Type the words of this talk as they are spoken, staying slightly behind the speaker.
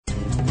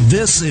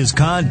This is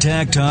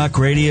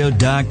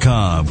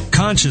ContactTalkRadio.com.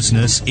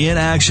 Consciousness in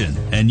action.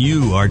 And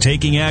you are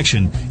taking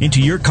action into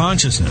your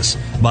consciousness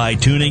by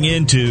tuning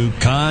into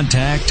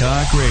Contact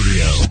Talk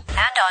Radio. And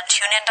on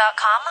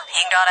TuneIn.com,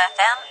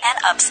 Ping.fm, and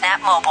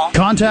UpSnap Mobile.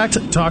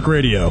 Contact Talk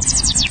Radio.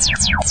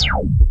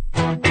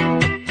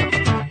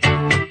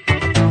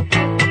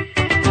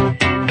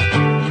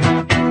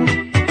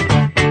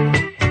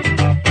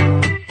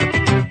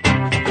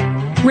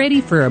 Ready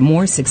for a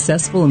more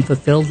successful and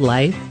fulfilled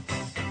life?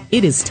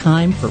 It is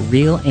time for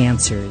Real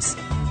Answers,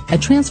 a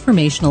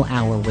transformational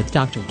hour with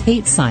Dr.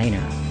 Kate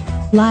Siner,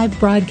 live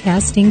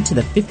broadcasting to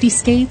the 50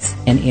 states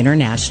and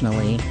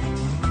internationally.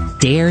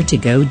 Dare to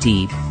go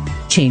deep.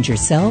 Change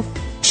yourself,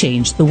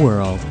 change the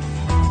world.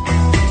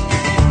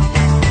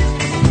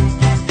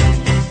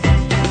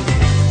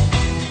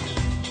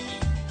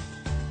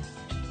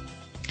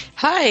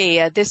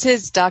 Hi, this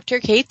is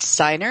Dr. Kate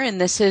Steiner, and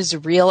this is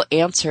Real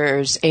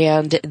Answers.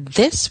 And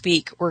this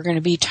week, we're going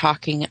to be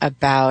talking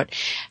about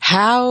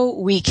how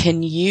we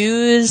can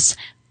use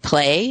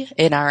play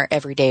in our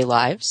everyday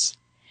lives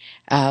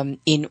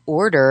in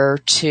order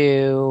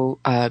to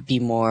be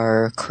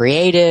more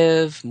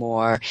creative,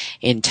 more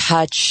in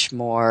touch,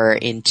 more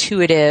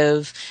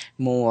intuitive,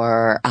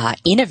 more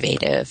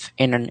innovative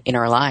in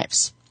our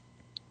lives.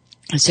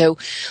 So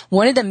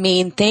one of the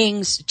main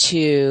things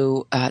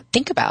to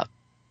think about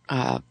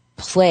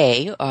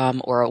play,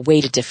 or a way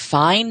to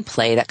define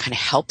play that kind of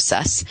helps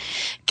us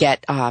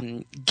get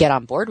on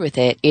board with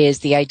it, is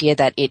the idea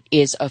that it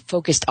is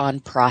focused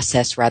on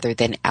process rather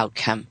than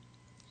outcome.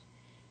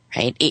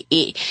 Right?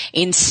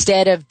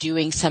 Instead of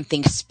doing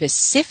something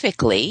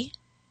specifically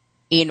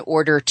in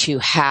order to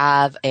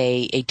have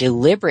a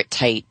deliberate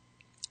type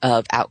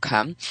of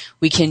outcome,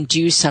 we can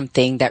do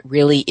something that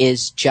really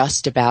is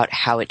just about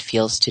how it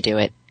feels to do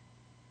it.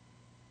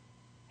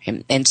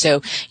 And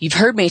so you've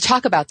heard me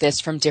talk about this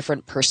from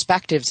different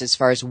perspectives as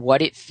far as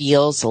what it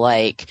feels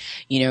like,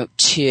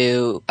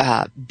 to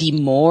be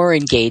more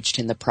engaged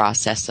in the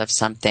process of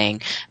something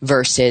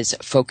versus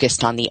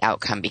focused on the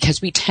outcome,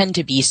 because we tend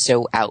to be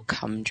so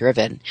outcome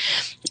driven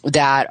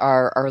that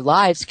our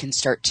lives can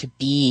start to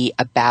be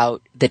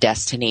about the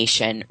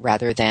destination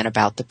rather than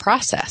about the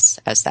process,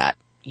 as that,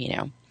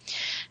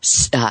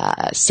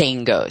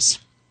 saying goes.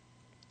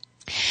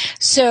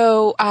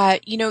 So,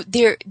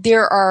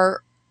 there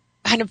are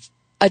kind of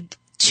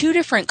two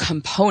different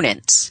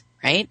components,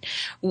 right,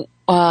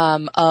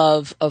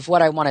 of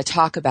what I want to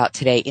talk about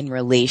today in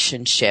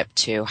relationship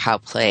to how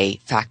play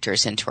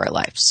factors into our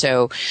life.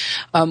 So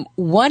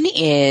one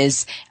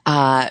is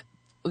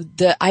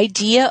the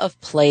idea of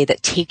play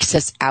that takes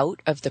us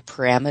out of the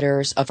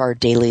parameters of our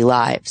daily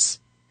lives.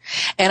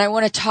 And I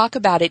want to talk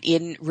about it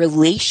in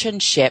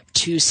relationship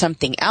to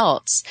something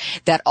else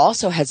that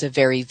also has a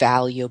very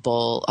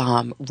valuable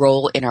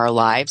role in our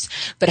lives,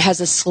 but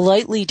has a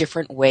slightly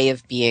different way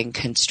of being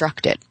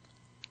constructed.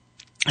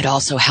 It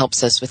also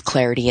helps us with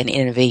clarity and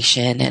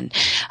innovation and,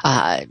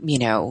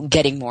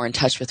 getting more in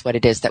touch with what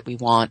it is that we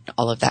want,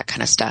 all of that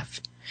kind of stuff.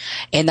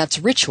 And that's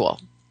ritual.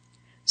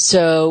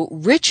 So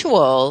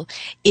ritual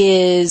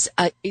is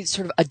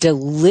sort of a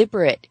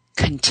deliberate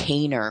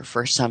container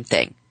for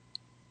something.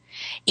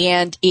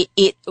 And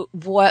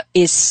what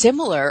is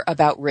similar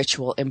about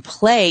ritual and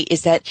play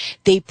is that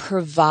they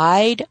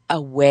provide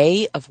a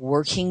way of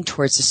working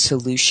towards a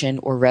solution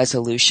or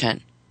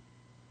resolution,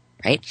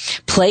 right?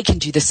 Play can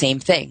do the same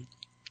thing.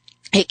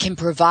 It can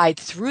provide,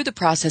 through the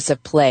process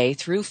of play,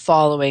 through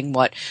following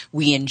what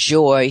we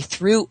enjoy,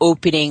 through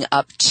opening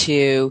up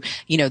to,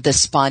 the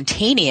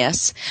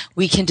spontaneous,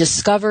 we can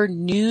discover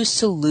new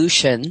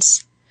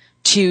solutions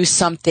to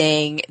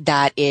something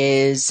that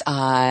is,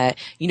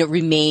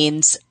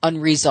 remains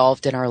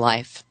unresolved in our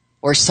life,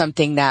 or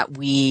something that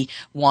we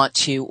want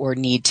to or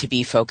need to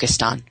be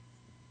focused on.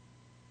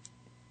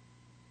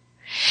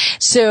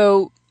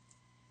 So,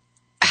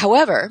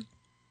 however,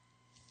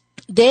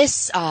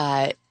 this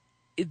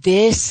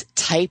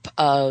type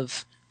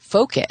of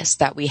focus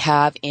that we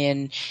have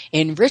in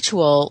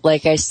ritual,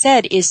 like I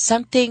said, is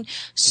something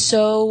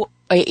so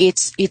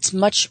it's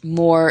much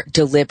more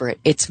deliberate.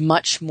 It's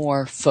much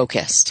more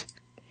focused.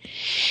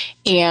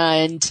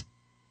 And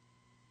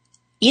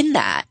in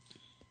that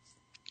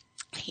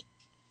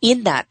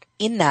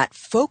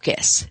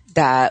focus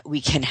that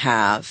we can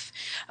have,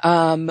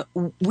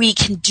 we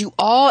can do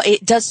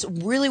it does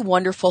really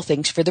wonderful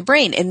things for the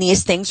brain. And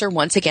these things are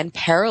once again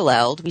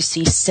paralleled. We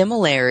see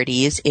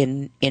similarities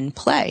in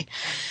play,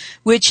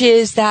 which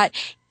is that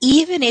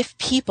even if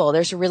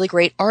there's a really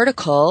great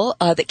article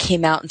that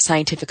came out in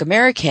Scientific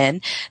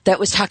American that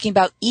was talking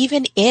about,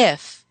 even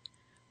if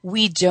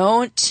we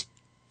don't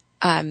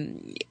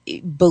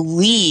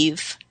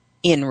believe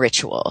in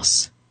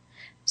rituals,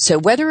 so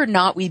whether or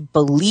not we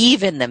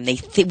believe in them,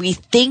 we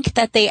think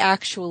that they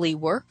actually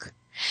work,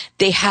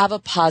 they have a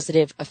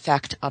positive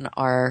effect on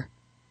our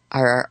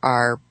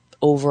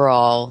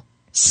overall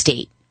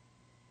state.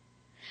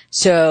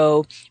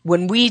 So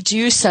when we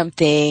do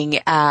something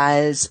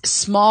as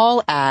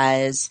small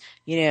as,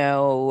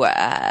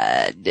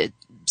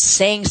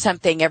 saying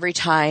something every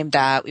time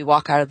that we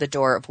walk out of the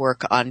door of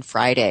work on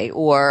Friday,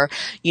 or,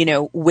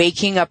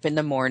 waking up in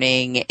the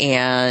morning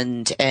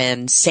and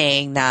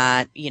saying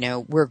that,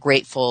 we're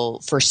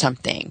grateful for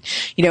something,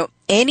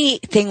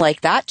 anything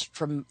like that,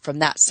 from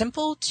that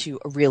simple to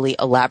a really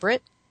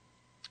elaborate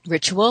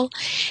ritual,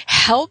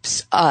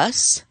 helps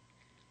us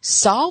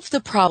solve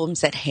the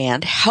problems at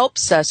hand,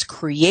 helps us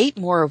create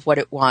more of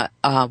what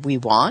we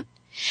want,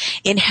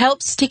 and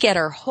helps to get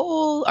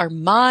our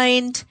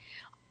mind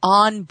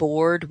on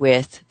board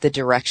with the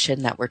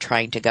direction that we're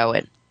trying to go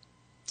in.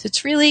 So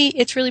it's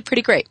really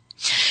pretty great.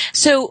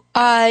 So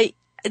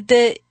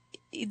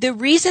the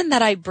reason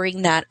that I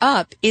bring that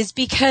up is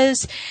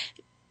because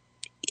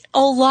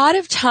a lot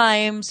of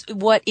times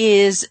what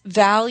is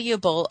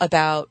valuable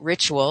about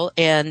ritual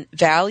and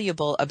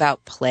valuable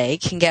about play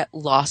can get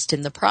lost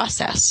in the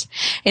process.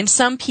 And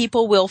some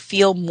people will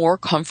feel more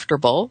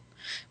comfortable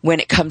when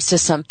it comes to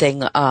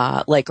something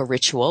like a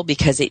ritual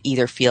because it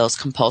either feels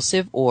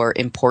compulsive or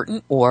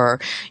important, or,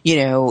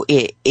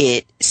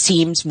 it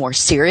seems more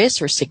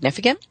serious or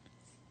significant.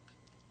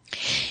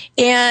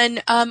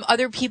 And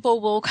other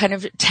people will kind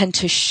of tend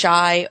to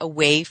shy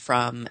away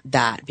from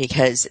that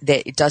because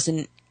it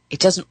doesn't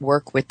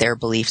work with their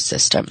belief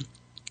system.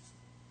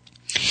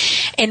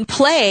 And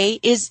play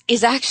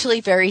is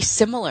actually very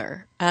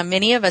similar.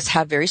 Many of us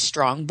have very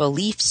strong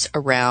beliefs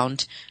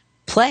around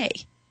play,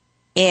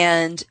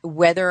 and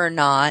whether or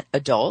not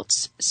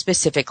adults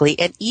specifically,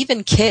 and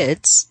even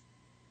kids,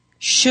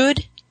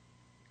 should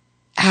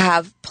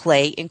have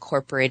play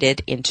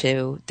incorporated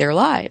into their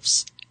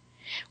lives,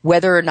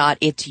 whether or not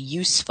it's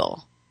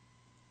useful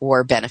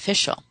or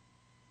beneficial.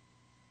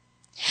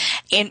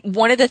 And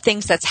one of the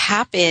things that's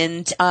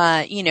happened,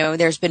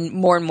 there's been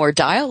more and more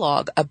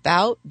dialogue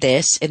about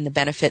this and the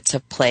benefits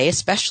of play,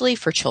 especially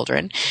for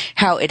children,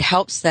 how it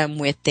helps them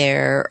with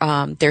their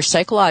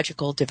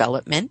psychological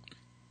development,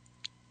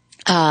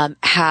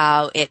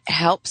 how it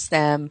helps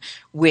them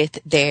with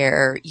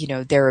their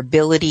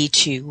ability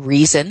to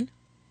reason.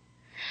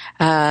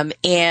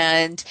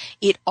 And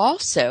it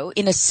also,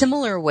 in a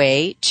similar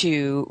way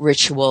to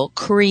ritual,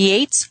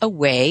 creates a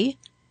way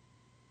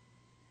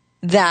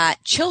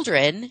that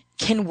children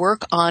can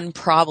work on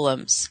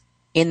problems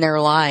in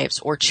their lives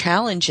or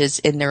challenges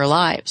in their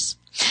lives.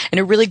 And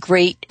a really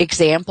great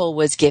example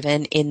was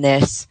given in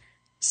this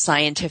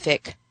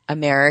Scientific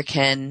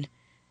American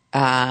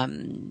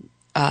article.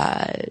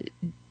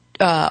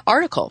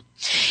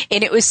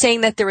 And it was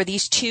saying that there were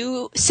these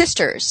two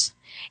sisters,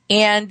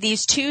 and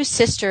these two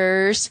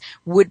sisters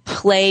would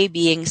play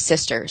being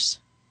sisters.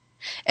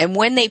 And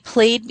when they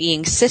played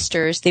being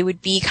sisters, they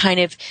would be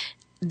kind of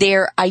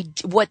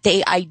what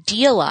they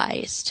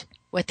idealized,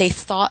 what they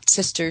thought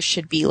sisters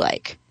should be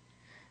like.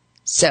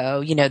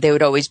 So, they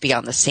would always be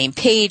on the same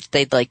page.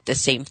 They'd like the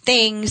same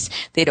things.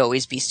 They'd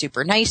always be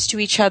super nice to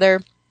each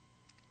other.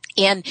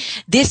 And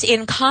this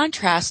in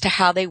contrast to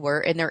how they were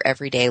in their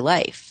everyday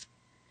life,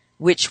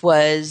 which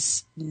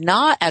was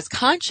not as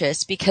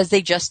conscious because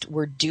they just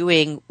were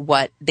doing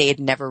what they had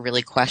never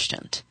really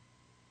questioned.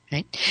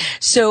 Right?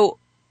 So,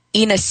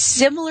 in a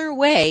similar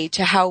way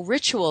to how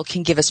ritual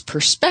can give us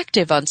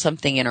perspective on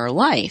something in our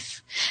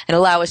life and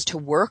allow us to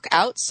work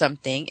out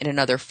something in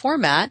another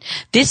format,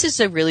 this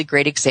is a really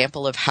great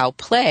example of how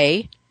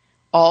play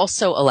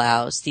also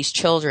allows these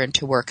children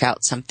to work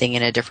out something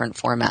in a different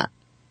format.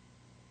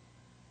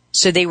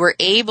 So they were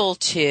able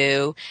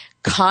to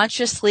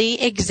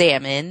consciously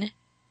examine,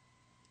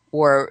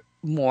 or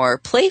more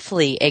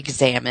playfully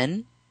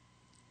examine,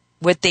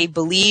 what they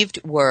believed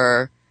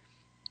were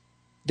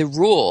the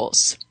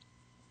rules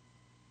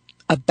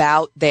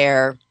about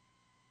their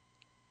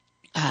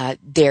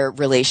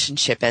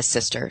relationship as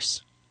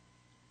sisters.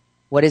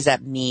 What does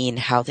that mean?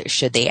 How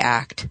should they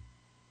act?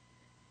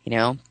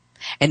 And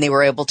they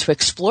were able to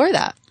explore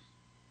that.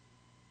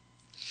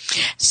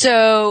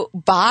 So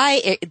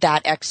by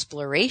that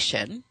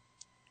exploration,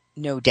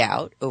 no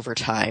doubt, over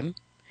time,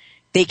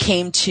 they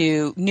came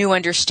to new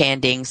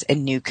understandings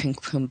and new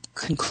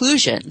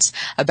conclusions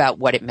about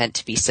what it meant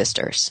to be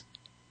sisters.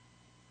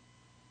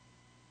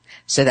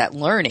 So that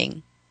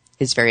learning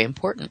is very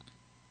important.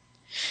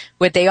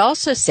 What they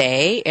also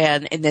say,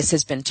 and this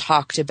has been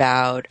talked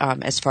about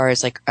as far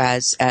as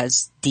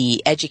as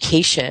the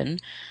education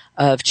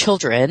of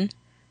children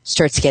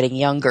starts getting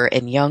younger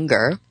and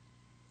younger,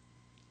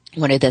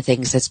 one of the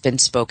things that's been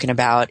spoken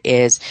about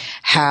is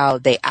how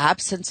the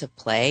absence of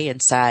play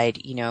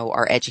inside,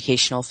 our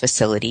educational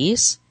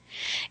facilities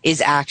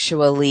is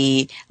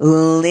actually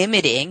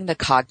limiting the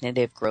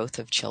cognitive growth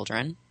of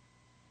children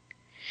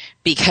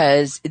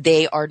because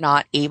they are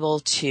not able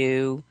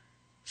to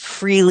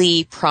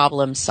freely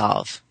problem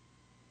solve,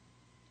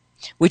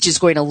 which is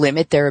going to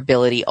limit their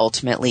ability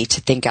ultimately to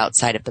think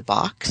outside of the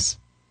box.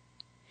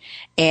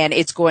 And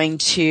it's going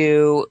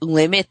to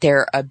limit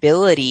their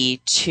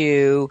ability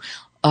to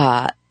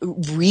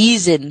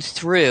reason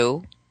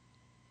through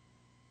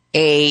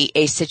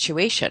a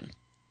situation.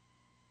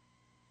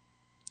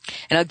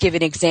 And I'll give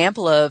an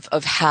example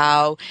of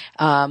how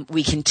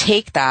we can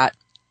take that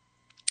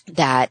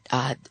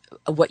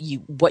what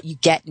you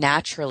get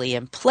naturally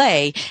in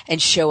play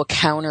and show a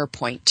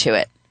counterpoint to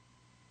it.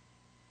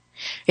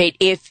 Right?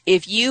 If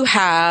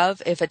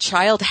a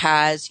child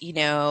has,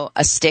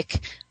 a stick,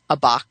 a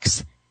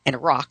box, and a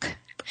rock,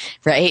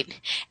 right?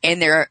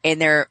 And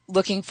they're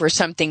looking for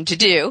something to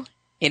do,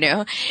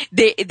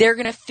 they're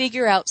going to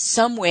figure out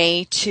some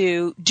way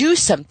to do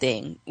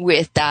something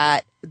with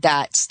that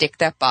stick,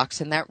 that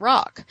box, and that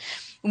rock,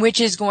 which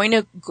is going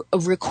to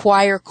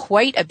require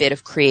quite a bit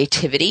of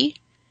creativity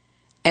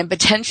and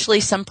potentially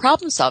some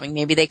problem solving.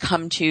 Maybe they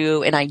come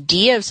to an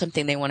idea of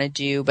something they want to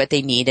do, but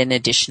they need an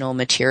additional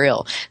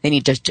material. They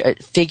need to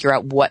figure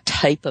out what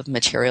type of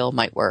material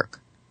might work.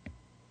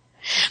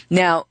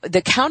 Now,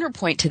 the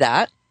counterpoint to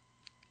that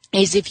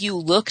is if you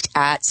looked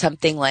at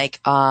something like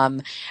a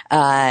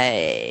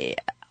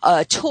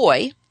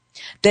toy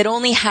that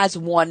only has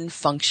one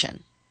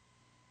function.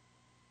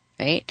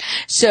 Right?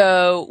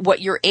 So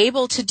what you're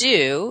able to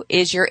do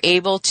is you're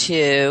able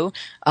to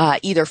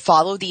either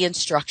follow the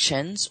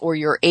instructions, or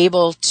you're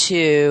able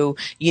to,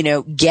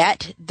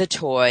 get the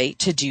toy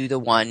to do the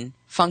one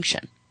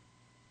function.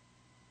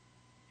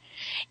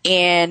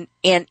 And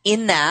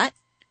in that,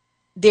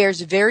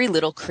 there's very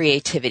little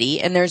creativity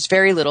and there's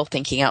very little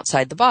thinking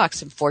outside the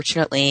box.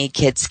 Unfortunately,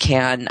 kids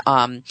can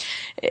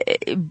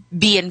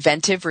be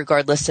inventive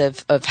regardless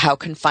of how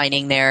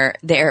confining their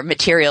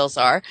materials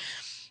are.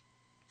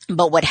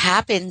 But what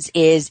happens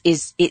is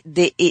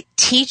it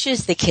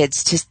teaches the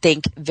kids to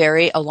think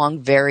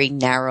along very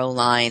narrow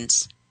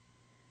lines,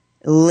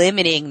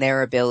 limiting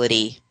their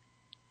ability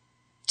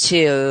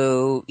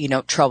to,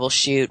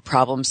 troubleshoot,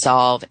 problem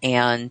solve,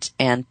 and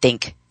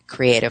think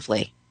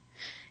creatively.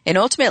 And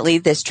ultimately,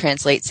 this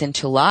translates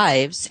into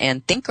lives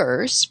and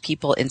thinkers,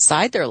 people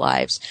inside their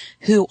lives,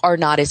 who are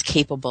not as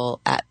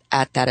capable at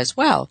that as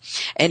well.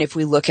 And if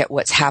we look at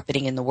what's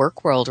happening in the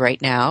work world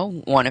right now,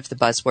 one of the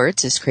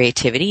buzzwords is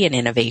creativity and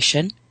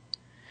innovation.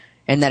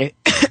 And that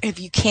if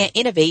you can't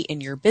innovate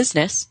in your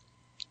business,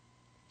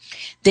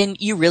 then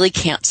you really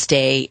can't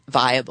stay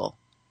viable.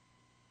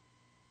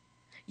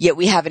 Yet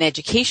we have an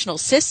educational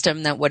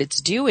system that what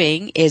it's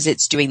doing is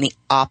it's doing the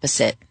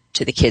opposite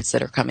to the kids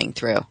that are coming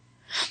through.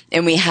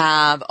 And we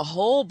have a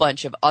whole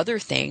bunch of other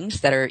things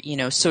that are,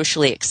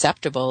 socially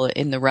acceptable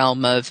in the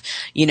realm of,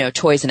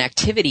 toys and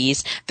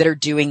activities that are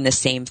doing the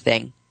same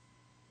thing.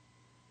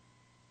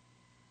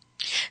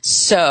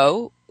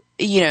 So,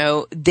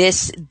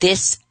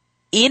 this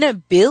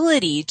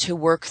inability to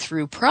work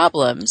through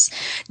problems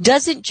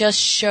doesn't just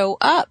show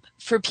up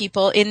for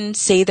people in,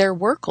 say, their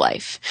work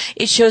life.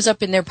 It shows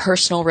up in their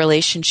personal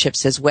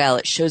relationships as well.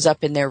 It shows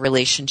up in their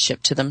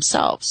relationship to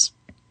themselves.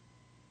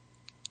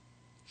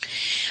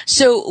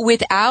 So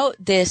without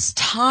this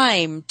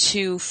time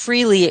to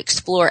freely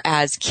explore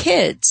as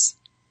kids,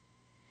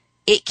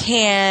 it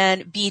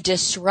can be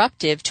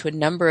disruptive to a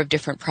number of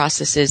different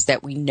processes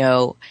that we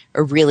know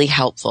are really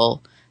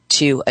helpful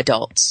to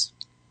adults.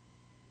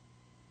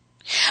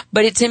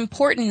 But it's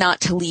important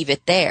not to leave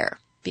it there,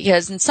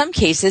 because in some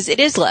cases it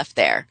is left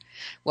there.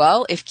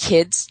 Well, if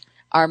kids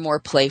are more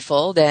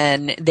playful,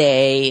 then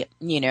they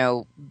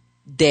will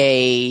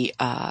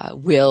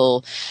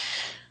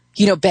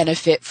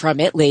benefit from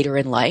it later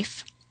in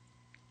life.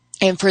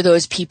 And for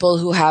those people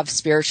who have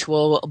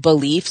spiritual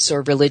beliefs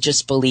or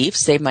religious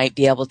beliefs, they might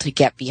be able to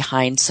get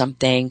behind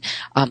something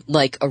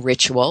like a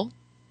ritual.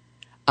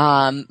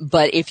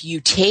 But if you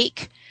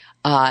take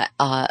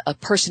a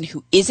person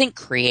who isn't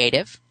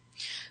creative,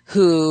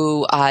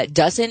 who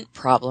doesn't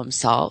problem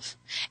solve,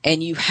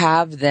 and you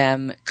have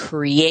them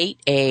create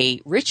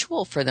a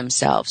ritual for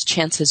themselves,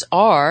 chances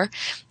are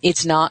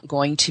it's not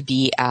going to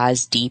be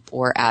as deep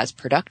or as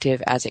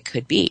productive as it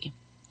could be.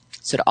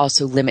 So it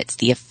also limits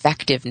the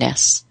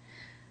effectiveness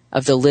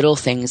of the little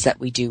things that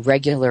we do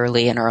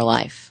regularly in our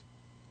life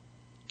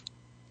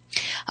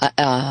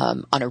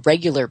on a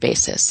regular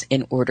basis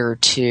in order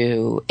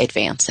to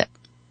advance it.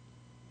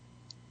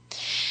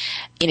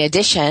 In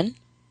addition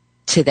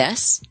to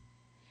this,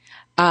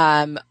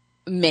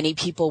 many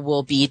people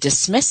will be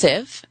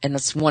dismissive, and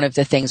that's one of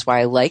the things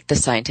why I like the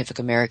Scientific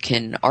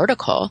American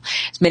article.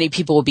 Many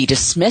people will be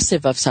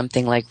dismissive of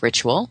something like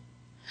ritual,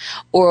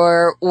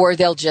 or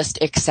they'll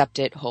just accept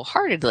it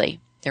wholeheartedly.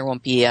 There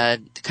won't be a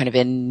kind of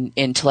an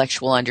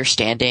intellectual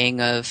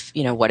understanding of,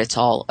 what it's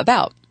all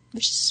about,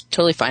 which is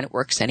totally fine. It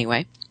works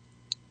anyway.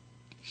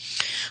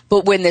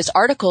 But when this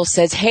article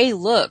says, hey,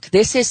 look,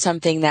 this is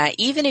something that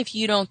even if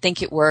you don't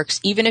think it works,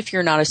 even if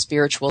you're not a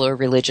spiritual or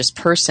religious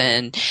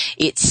person,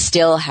 it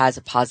still has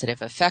a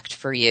positive effect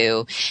for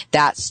you,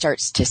 that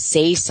starts to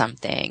say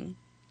something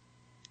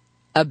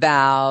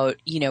about,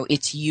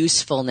 its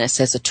usefulness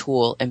as a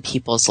tool in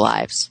people's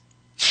lives.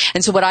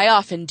 And so what I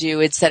often do,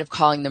 instead of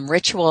calling them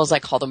rituals, I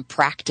call them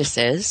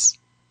practices.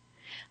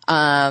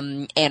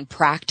 And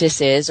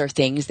practices are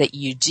things that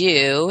you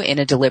do in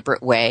a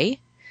deliberate way.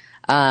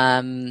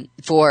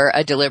 For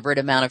a deliberate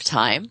amount of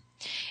time,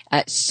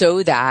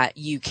 so that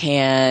you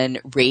can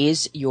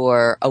raise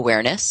your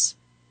awareness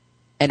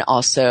and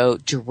also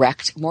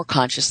more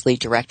consciously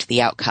direct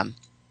the outcome.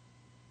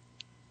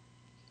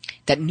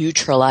 that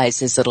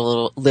neutralizes it a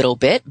little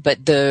bit,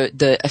 but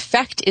the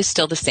effect is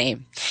still the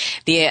same.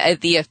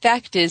 The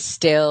effect is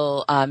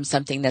still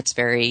something that's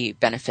very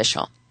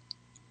beneficial.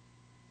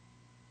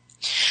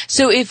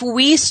 So if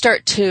we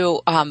start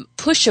to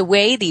push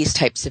away these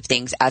types of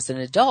things as an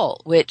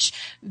adult, which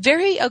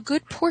a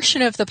good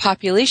portion of the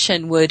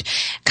population would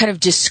kind of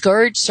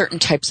discourage certain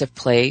types of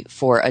play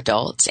for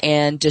adults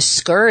and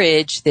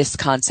discourage this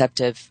concept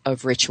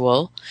of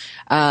ritual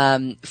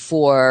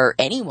for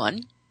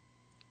anyone,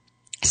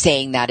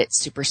 saying that it's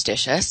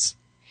superstitious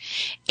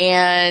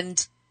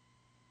and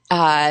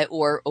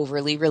or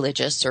overly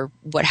religious or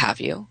what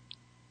have you.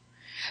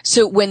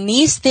 So when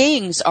these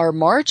things are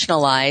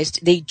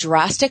marginalized, they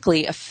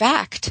drastically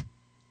affect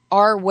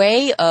our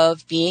way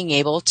of being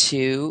able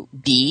to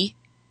be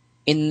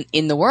in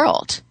the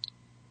world.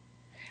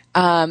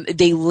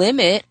 They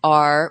limit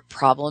our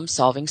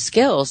problem-solving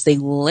skills. They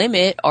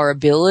limit our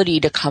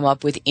ability to come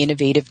up with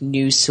innovative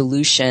new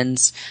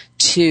solutions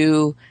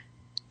to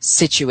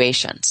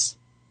situations.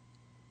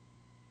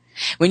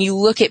 When you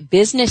look at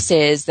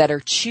businesses that are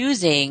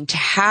choosing to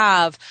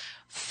have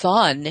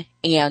fun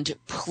and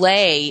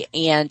play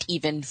and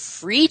even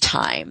free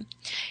time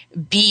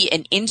be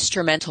an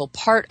instrumental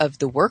part of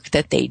the work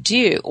that they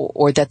do,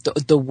 or that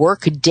the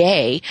work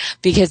day,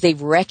 because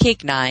they've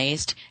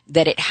recognized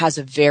that it has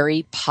a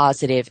very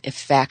positive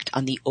effect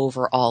on the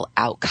overall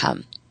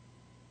outcome.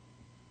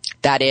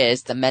 That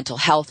is the mental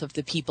health of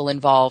the people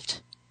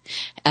involved.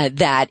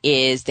 That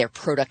is their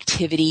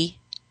productivity.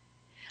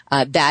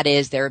 That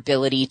is their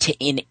ability to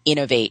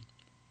innovate.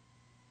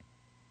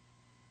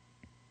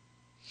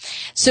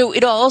 So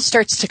it all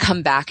starts to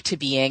come back to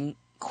being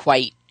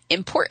quite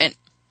important.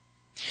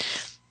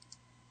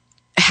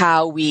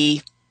 How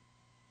we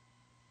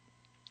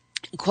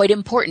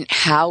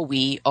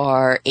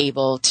are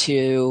able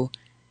to,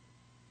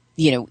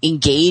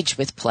 engage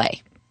with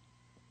play.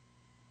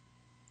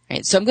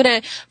 Right. So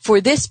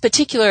for this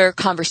particular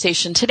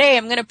conversation today,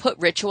 I'm going to put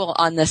ritual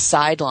on the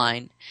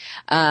sideline.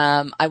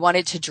 I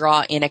wanted to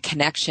draw in a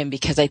connection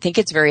because I think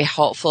it's very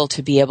helpful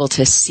to be able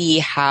to see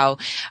how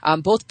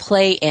both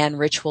play and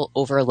ritual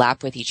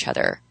overlap with each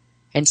other.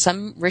 And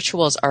some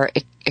rituals are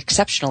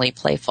exceptionally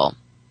playful.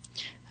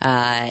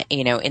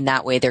 In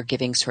that way, they're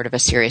giving sort of a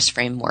serious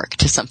framework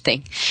to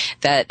something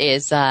that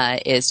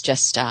is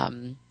just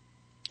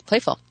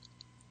playful.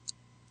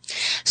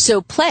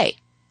 So play.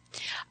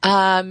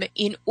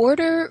 In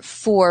order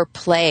for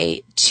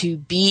play to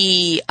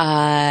be,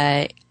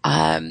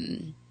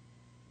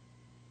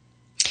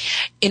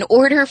 in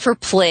order for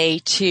play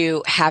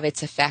to have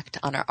its effect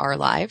on our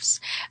lives,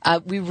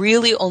 we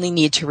really only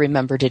need to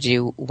remember to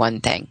do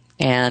one thing,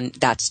 and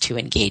that's to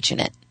engage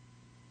in it.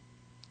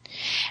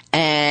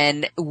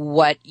 And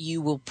what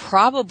you will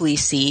probably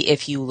see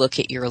if you look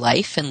at your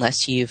life,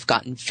 unless you've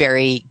gotten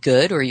very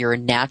good or you're a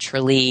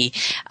naturally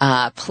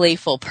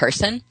playful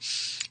person,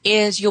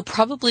 is you'll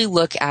probably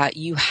look at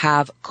you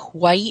have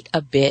quite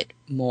a bit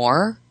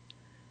more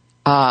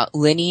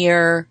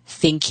linear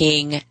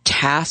thinking,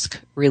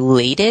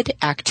 task-related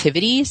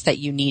activities that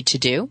you need to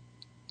do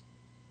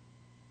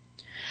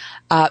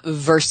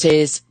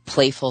versus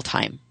playful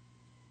time.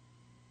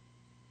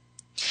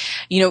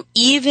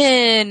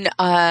 Even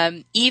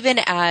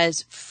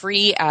as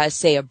free as,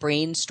 say, a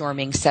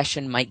brainstorming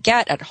session might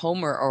get at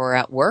home or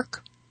at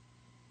work,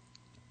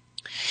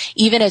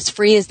 even as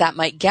free as that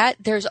might get,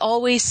 there's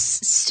always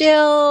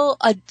still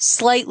a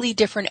slightly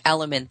different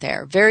element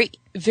there. Very,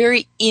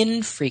 very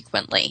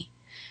infrequently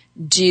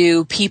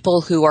do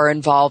people who are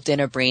involved in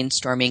a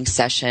brainstorming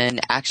session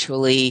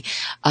actually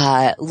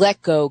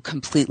let go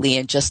completely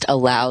and just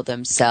allow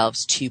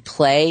themselves to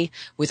play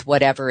with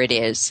whatever it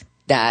is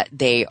that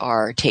they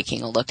are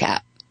taking a look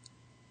at.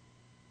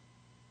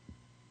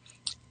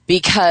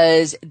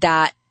 Because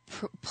that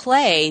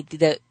play,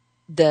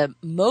 the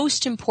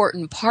most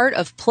important part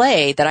of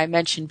play that I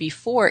mentioned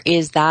before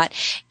is that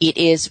it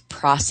is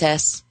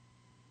process,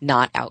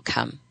 not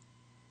outcome.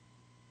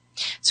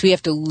 So we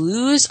have to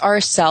lose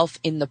ourselves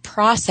in the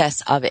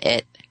process of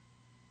it.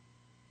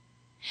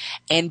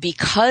 And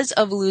because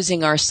of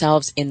losing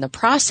ourselves in the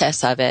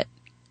process of it,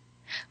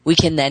 we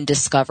can then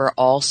discover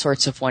all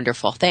sorts of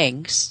wonderful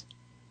things.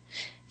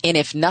 And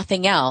if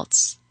nothing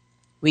else,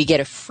 we get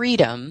a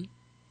freedom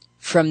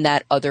from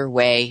that other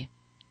way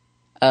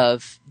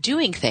of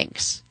doing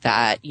things,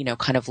 that,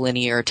 kind of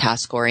linear,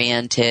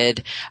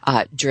 task-oriented,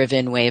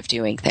 driven way of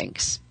doing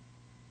things.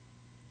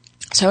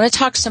 So I want to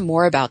talk some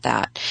more about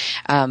that,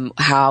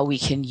 how we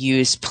can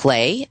use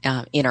play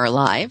in our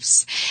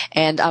lives.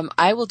 And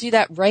I will do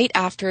that right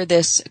after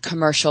this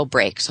commercial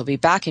break. So I'll be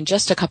back in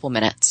just a couple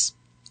minutes.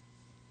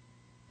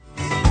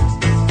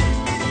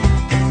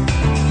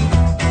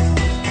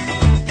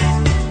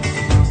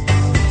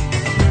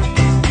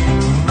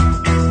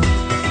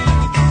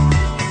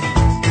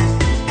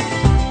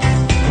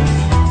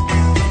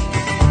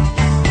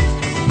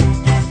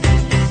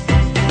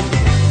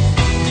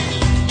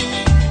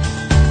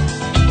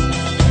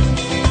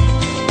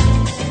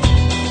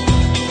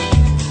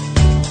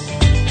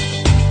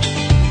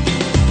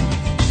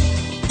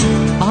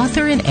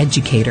 an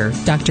educator,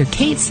 Dr.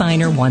 Kate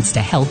Seiner wants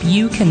to help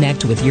you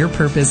connect with your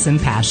purpose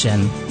and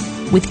passion.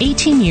 With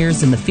 18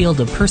 years in the field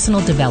of personal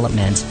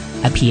development,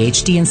 a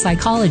PhD in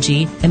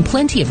psychology, and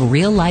plenty of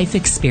real-life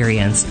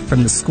experience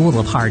from the School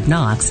of Hard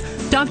Knocks,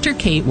 Dr.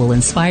 Kate will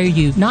inspire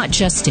you not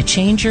just to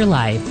change your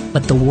life,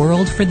 but the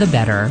world for the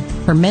better.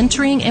 Her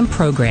mentoring and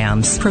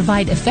programs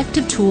provide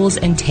effective tools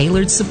and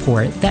tailored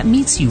support that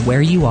meets you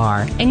where you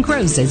are and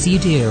grows as you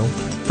do.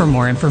 For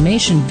more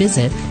information,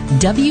 visit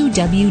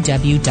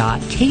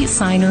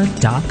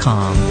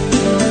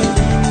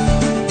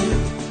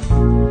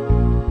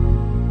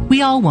www.kateseiner.com.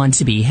 We all want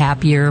to be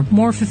happier,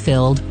 more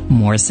fulfilled,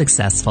 more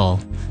successful.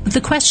 But the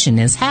question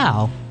is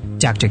how?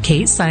 Dr.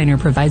 Kate Seiner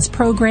provides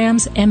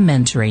programs and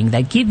mentoring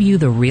that give you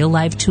the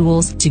real-life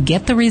tools to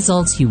get the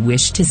results you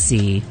wish to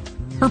see.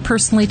 Her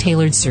personally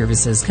tailored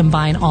services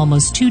combine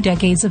almost 2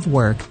 decades of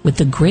work with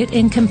the grit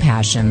and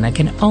compassion that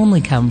can only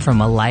come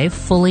from a life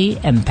fully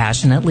and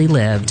passionately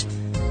lived.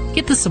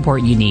 Get the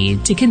support you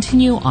need to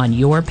continue on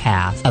your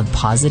path of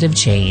positive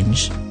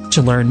change.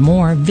 To learn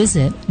more,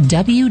 visit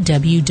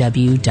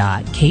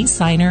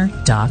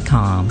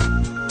www.kateseiner.com.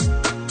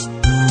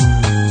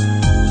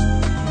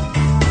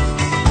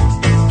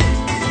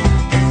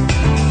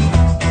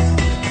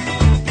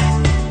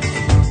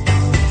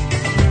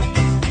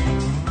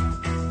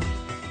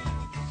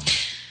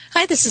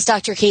 Hi, this is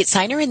Dr. Kate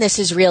Seiner, and this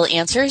is Real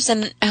Answers,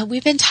 and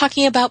we've been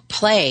talking about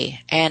play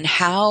and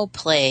how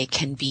play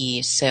can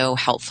be so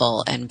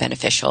helpful and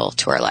beneficial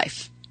to our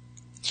life.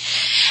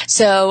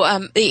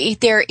 So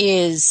there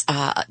is,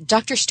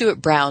 Dr.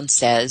 Stuart Brown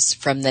says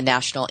from the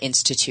National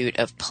Institute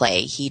of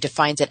Play, he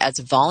defines it as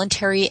a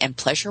voluntary and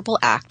pleasurable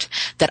act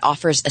that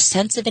offers a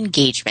sense of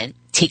engagement,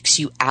 takes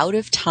you out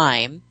of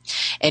time,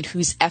 and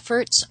whose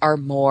efforts are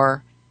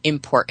more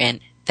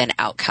important than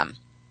outcome.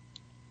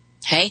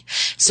 Okay,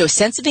 so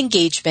sense of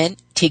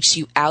engagement takes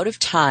you out of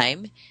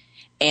time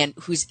and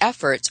whose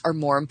efforts are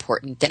more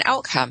important than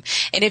outcome.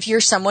 And if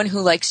you're someone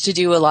who likes to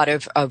do a lot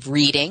of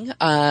reading,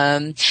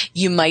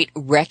 you might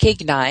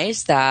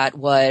recognize that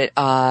what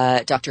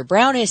Dr.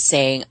 Brown is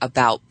saying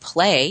about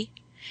play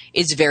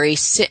is very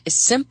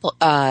simple,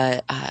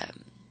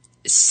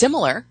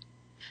 similar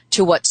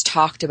to what's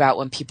talked about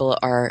when people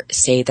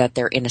say that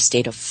they're in a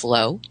state of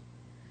flow.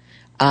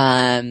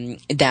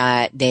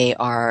 That they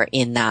are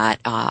in that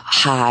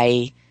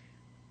high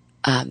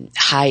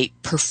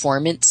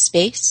performance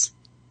space,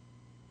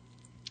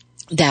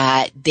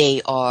 that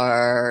they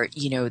are,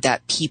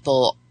 that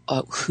people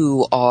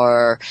who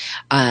are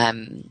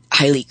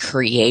highly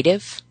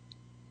creative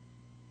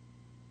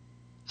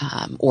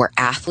or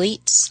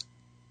athletes,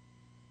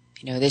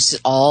 this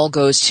all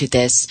goes to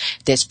this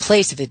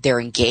place of it. They're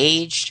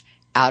engaged,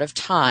 out of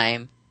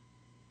time,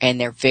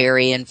 and they're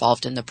very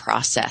involved in the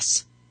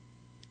process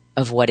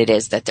of what it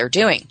is that they're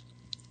doing.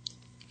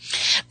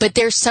 But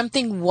there's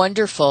something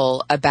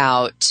wonderful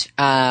about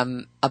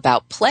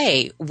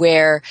play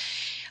where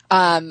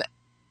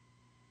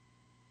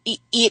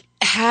it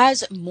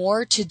has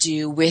more to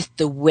do with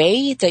the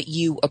way that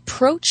you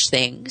approach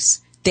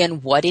things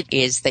than what it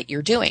is that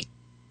you're doing.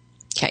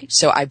 Okay,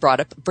 so I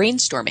brought up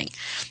brainstorming.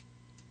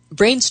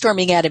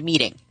 Brainstorming at a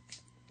meeting.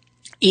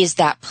 Is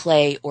that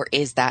play or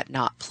is that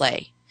not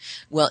play?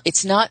 Well,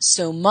 it's not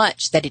so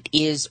much that it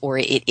is or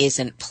it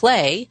isn't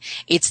play.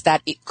 It's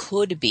that it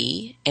could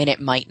be and it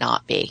might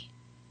not be.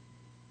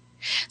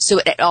 So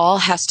it all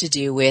has to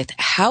do with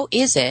how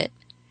is it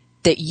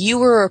that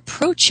you are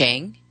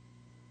approaching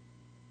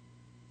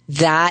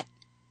that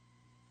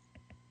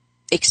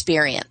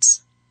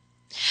experience.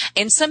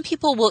 And some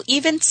people will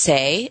even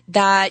say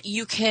that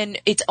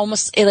it's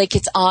almost like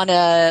it's on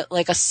a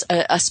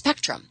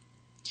spectrum.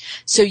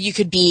 So you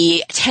could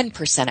be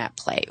 10% at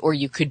play, or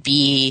you could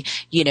be,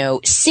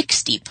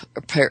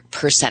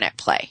 60% at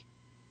play.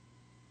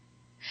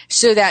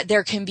 So that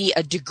there can be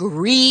a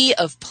degree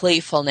of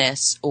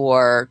playfulness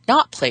or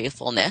not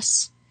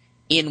playfulness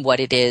in what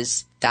it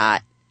is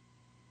that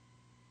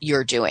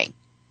you're doing.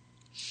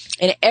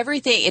 And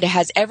it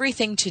has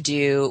everything to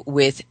do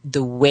with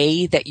the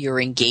way that you're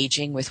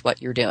engaging with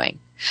what you're doing.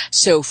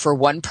 So for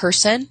one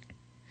person,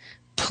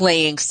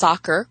 playing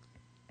soccer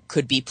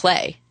could be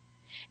play.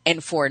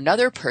 And for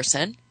another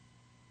person,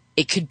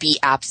 it could be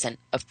absent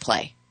of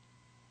play.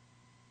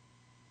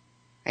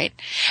 Right?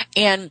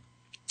 And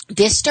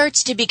this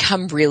starts to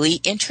become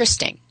really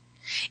interesting.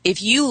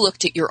 If you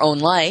looked at your own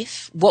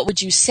life, what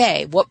would you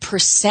say? What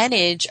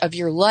percentage of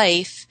your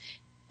life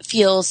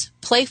feels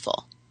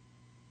playful?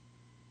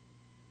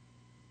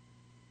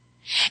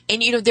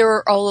 And, there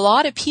are a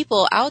lot of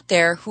people out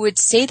there who would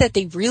say that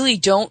they really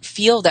don't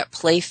feel that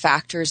play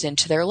factors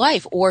into their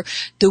life, or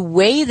the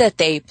way that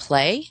they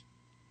play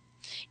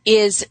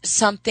is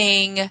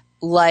something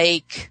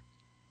like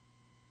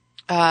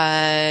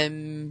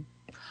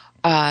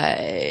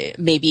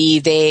maybe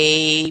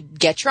they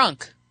get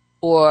drunk,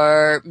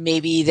 or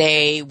maybe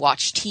they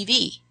watch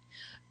TV,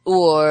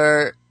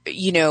 or,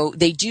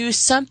 they do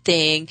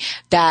something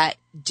that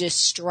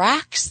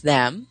distracts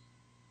them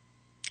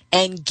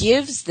and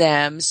gives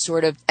them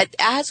sort of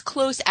as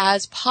close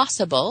as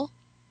possible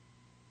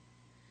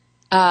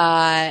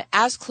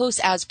as close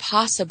as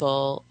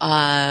possible,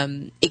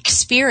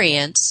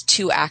 experience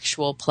to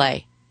actual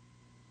play.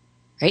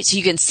 Right? So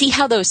you can see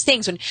how those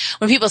things,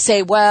 when people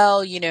say,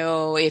 well,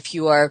 if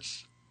you are,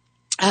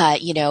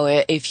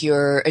 if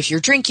you're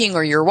drinking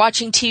or you're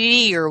watching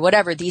TV or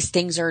whatever, these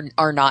things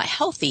are not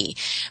healthy.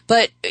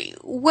 But,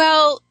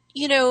 well,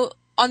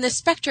 on the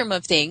spectrum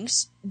of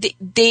things,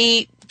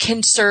 they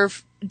can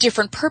serve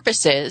different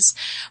purposes.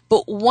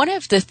 But one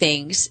of the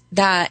things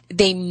that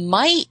they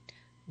might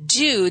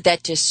do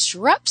that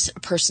disrupts a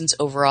person's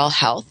overall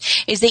health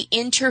is they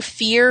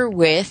interfere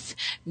with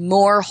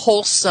more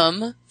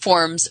wholesome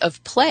forms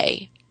of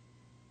play.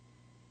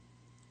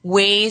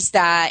 Ways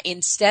that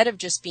instead of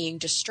just being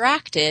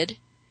distracted,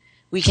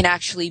 we can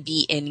actually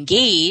be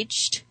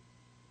engaged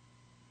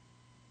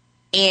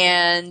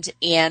and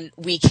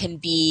we can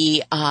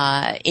be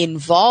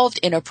involved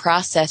in a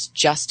process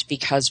just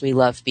because we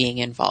love being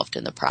involved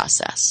in the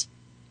process.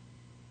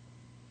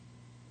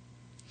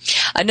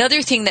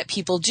 Another thing that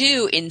people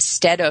do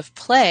instead of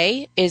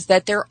play is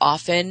that they're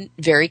often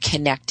very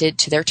connected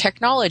to their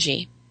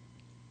technology.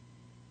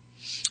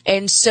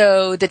 And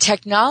so the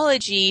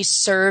technology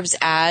serves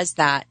as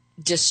that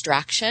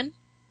distraction,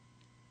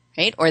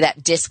 right? Or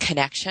that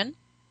disconnection.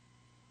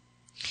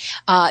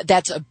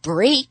 That's a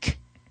break,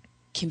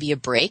 can be a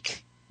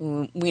break.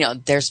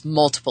 There's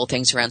multiple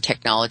things around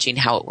technology and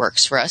how it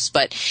works for us,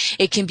 but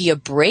it can be a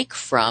break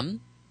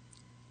from,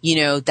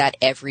 that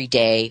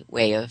everyday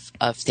way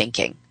of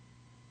thinking.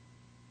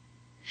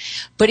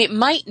 But it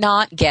might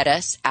not get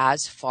us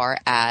as far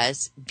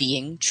as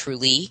being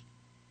truly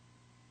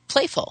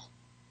playful.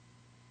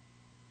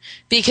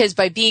 Because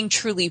by being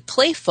truly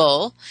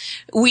playful,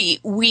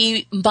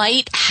 we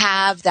might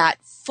have that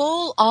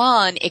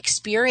full-on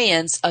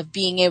experience of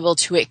being able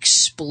to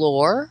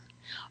explore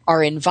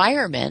our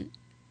environment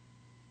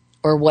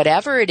or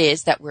whatever it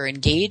is that we're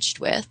engaged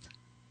with,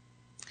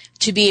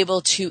 to be able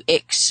to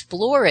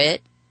explore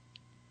it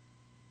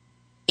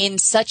in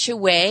such a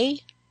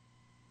way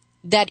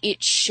that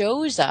it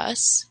shows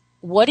us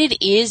what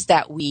it is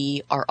that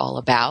we are all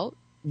about,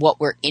 what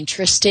we're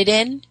interested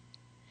in,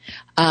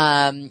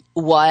 how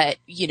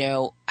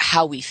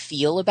we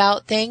feel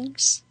about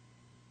things.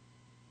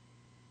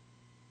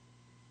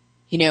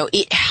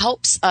 It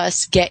helps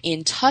us get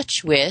in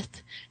touch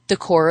with the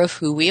core of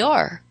who we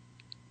are.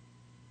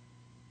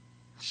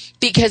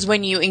 Because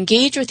when you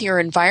engage with your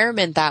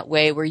environment that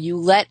way, where you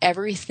let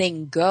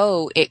everything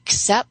go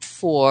except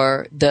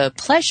for the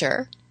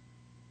pleasure,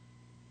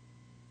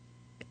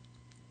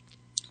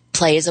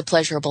 play is a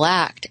pleasurable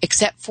act,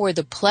 except for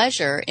the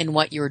pleasure in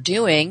what you're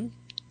doing,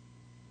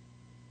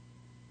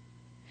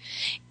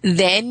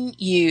 then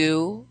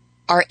you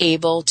are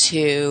able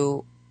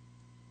to,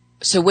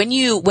 so when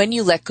you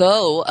let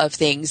go of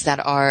things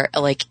that are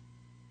like,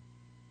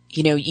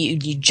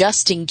 you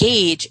just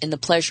engage in the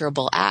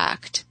pleasurable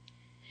act,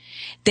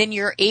 then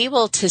you're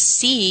able to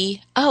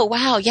see, oh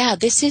wow, yeah,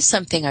 this is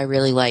something I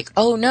really like.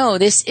 Oh no,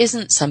 this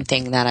isn't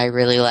something that I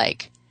really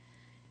like.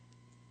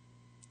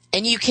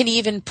 And you can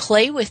even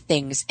play with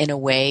things in a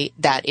way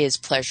that is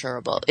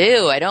pleasurable.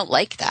 Ew, I don't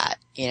like that,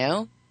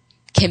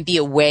 can be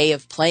a way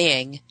of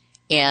playing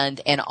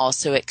and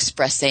also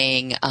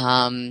expressing,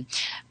 that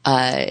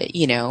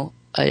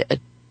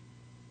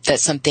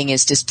something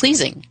is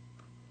displeasing.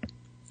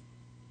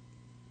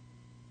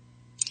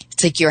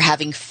 It's like you're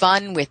having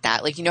fun with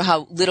that. Like,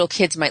 how little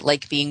kids might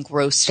like being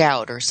grossed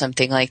out or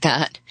something like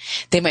that.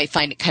 They might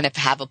find it kind of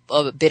have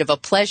a bit of a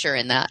pleasure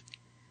in that.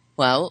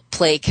 Well,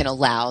 play can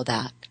allow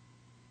that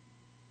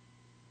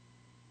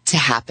to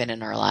happen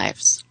in our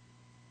lives.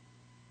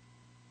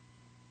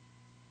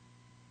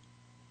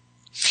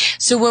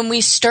 So when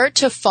we start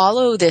to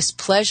follow this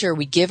pleasure,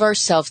 we give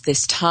ourselves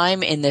this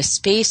time and this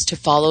space to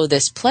follow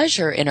this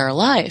pleasure in our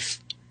life.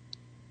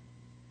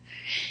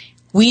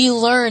 We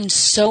learn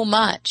so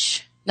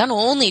much. Not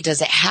only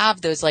does it have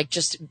those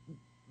just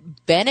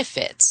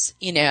benefits,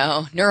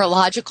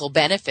 neurological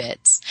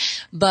benefits,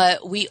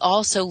 but we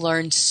also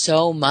learn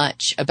so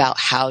much about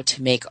how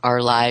to make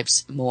our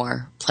lives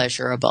more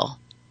pleasurable.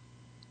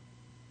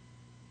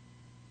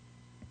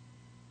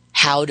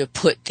 How to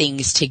put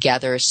things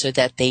together so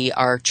that they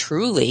are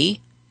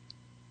truly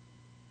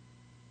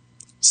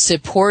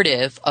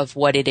supportive of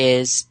what it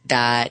is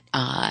that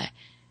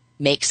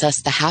makes us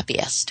the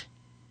happiest.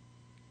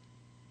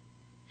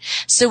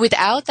 So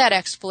without that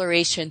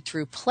exploration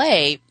through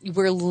play,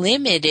 we're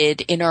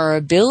limited in our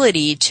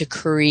ability to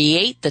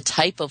create the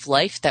type of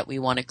life that we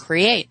want to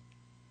create.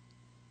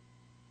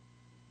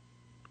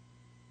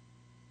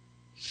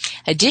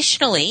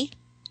 Additionally,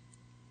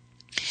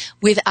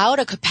 without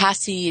a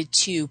capacity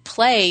to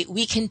play,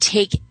 we can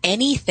take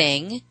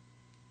anything,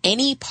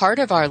 any part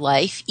of our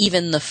life,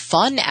 even the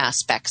fun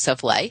aspects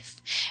of life,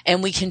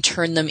 and we can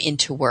turn them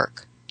into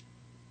work.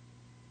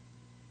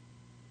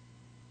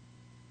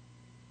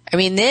 I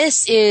mean,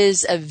 this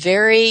is a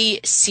very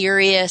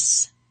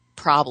serious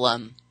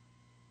problem.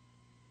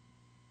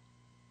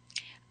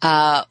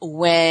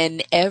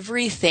 When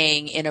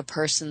everything in a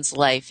person's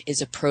life is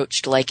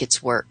approached like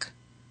it's work.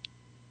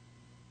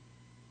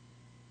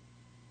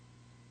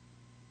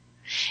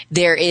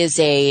 There is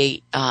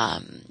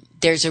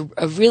there's a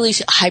really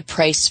high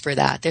price for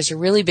that. There's a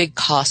really big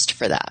cost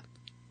for that.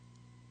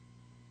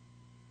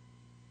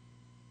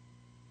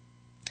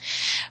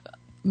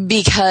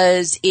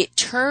 Because it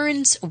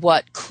turns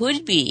what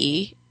could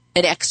be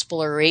an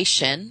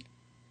exploration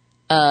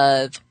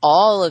of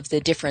all of the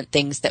different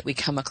things that we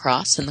come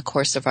across in the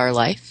course of our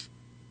life,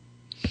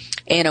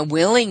 and a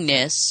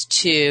willingness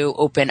to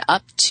open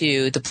up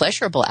to the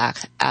pleasurable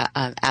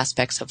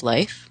aspects of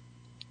life.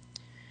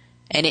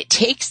 And it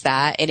takes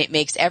that and it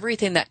makes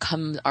everything that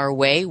comes our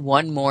way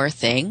one more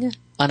thing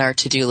on our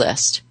to-do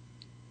list.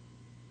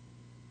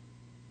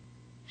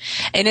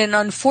 And an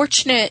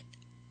unfortunate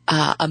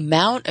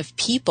amount of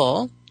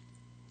people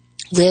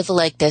live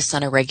like this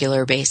on a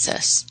regular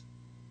basis.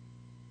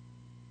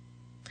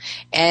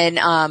 And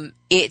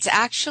it's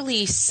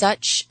actually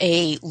such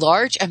a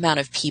large amount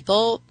of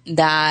people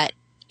that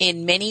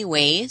in many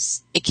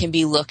ways it can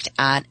be looked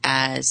at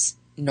as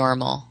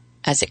normal,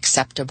 as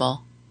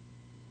acceptable.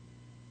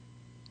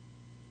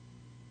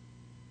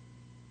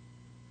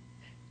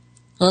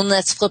 And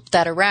let's flip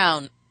that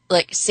around.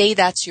 Like, say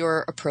that's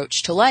your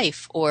approach to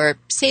life, or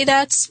say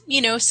that's,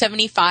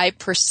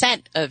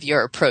 75% of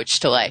your approach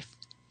to life.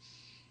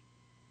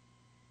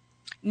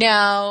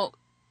 Now,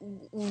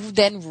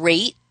 then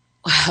rate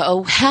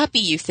how happy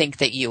you think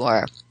that you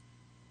are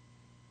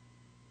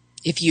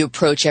if you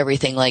approach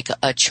everything like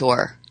a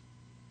chore.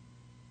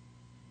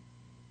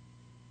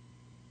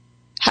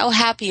 How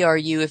happy are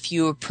you if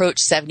you approach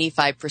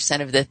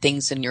 75% of the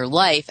things in your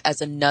life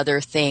as another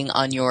thing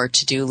on your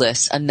to-do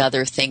list,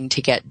 another thing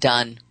to get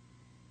done?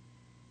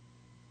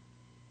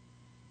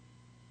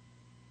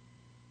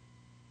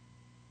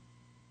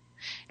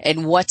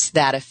 And what's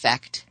that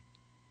effect?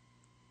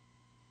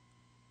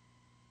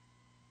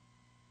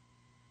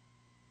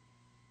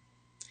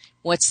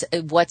 What's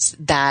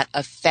that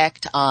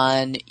effect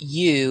on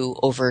you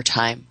over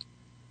time?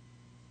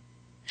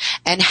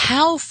 And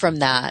how from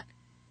that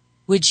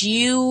would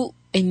you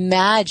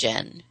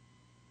imagine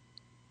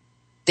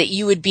that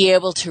you would be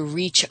able to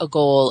reach a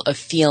goal of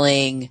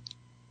feeling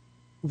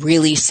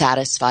really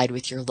satisfied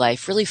with your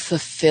life, really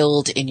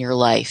fulfilled in your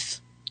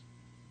life?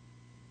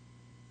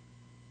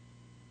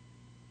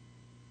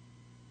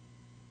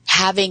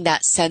 Having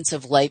that sense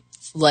of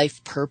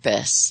life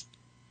purpose,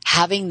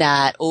 having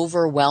that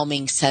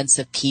overwhelming sense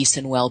of peace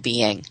and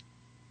well-being.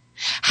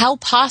 How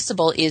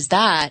possible is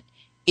that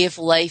if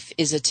life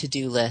is a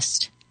to-do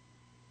list?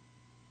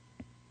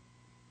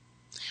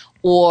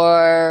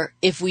 Or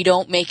if we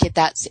don't make it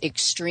that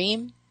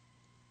extreme,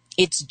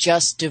 it's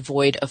just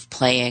devoid of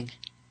playing.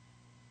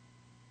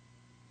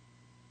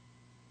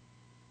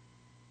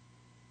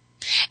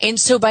 And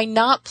so by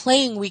not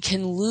playing, we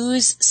can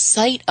lose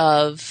sight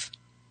of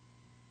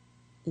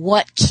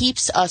what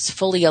keeps us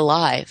fully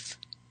alive.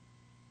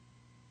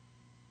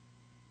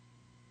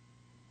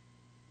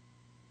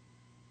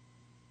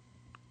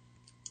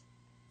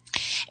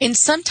 And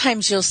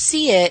sometimes you'll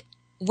see it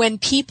when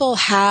people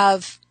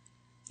have,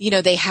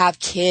 they have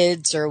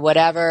kids or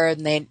whatever,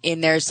 and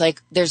there's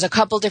a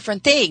couple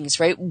different things,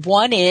 right?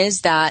 One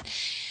is that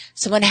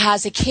someone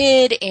has a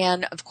kid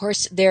and of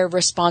course their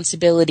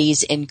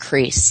responsibilities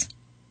increase.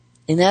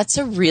 And that's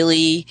a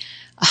really,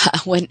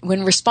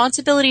 when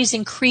responsibilities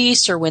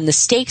increase or when the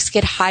stakes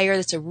get higher,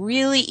 that's a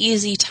really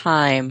easy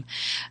time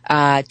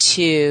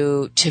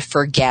to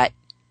forget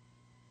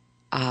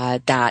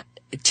that,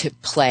 to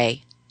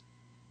play.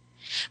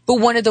 But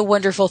one of the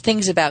wonderful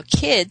things about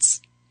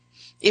kids,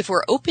 if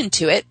we're open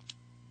to it,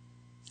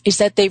 is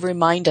that they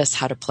remind us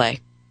how to play.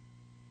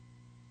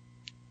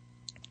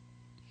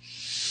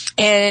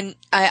 And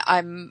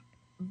I'm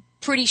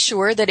pretty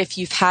sure that if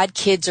you've had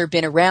kids or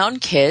been around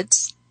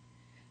kids,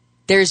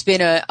 there's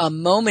been a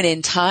moment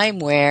in time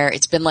where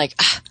it's been like,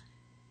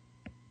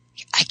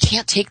 I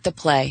can't take the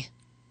play.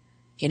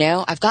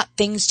 I've got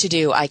things to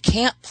do. I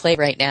can't play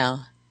right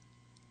now.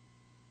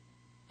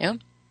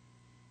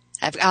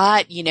 I've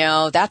got,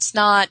 that's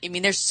not,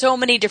 there's so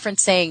many different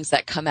sayings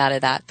that come out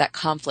of that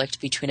conflict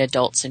between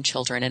adults and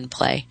children in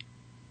play.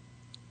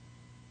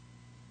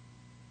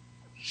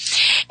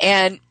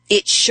 And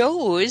it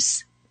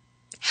shows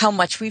how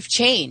much we've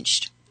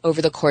changed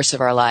over the course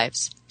of our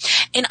lives.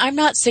 And I'm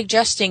not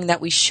suggesting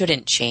that we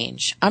shouldn't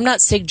change. I'm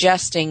not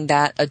suggesting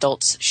that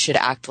adults should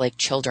act like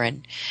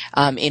children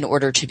in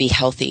order to be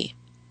healthy.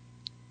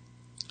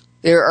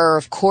 There are,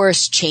 of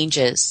course,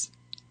 changes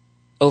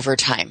over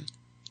time.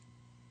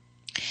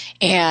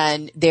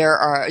 And there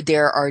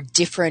are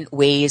different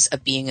ways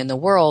of being in the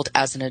world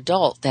as an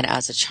adult than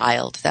as a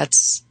child.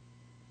 That's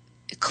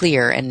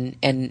clear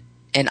and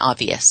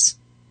obvious.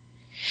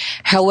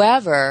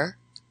 However,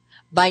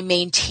 by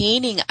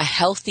maintaining a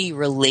healthy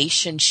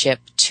relationship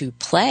to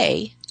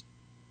play,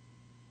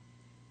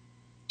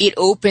 it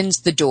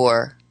opens the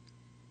door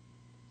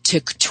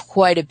to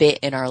quite a bit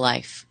in our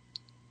life.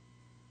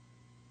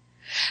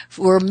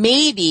 Or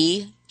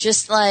maybe,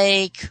 just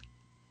like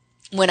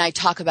when I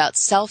talk about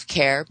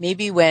self-care,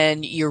 maybe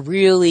when you're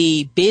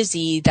really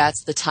busy,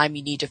 that's the time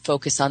you need to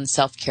focus on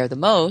self-care the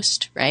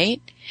most, right?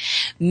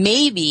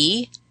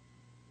 Maybe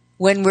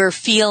when we're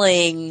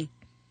feeling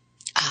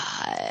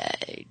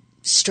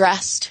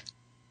stressed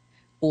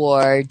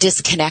or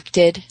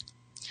disconnected,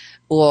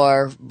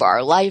 or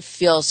our life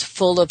feels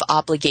full of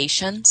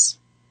obligations,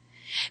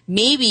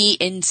 maybe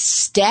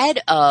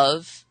instead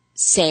of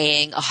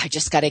saying, oh, I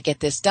just got to get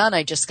this done,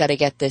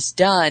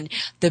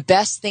 the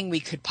best thing we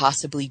could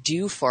possibly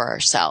do for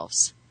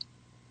ourselves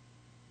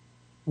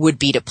would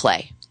be to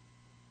play.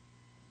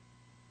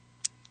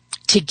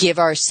 To give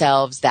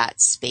ourselves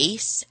that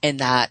space and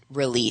that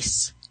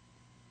release.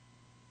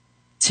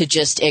 To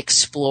just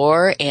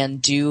explore and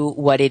do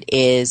what it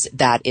is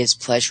that is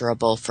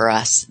pleasurable for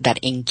us,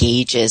 that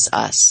engages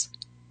us.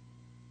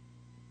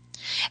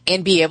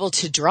 And be able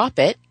to drop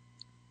it.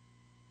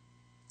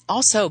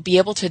 Also, be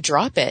able to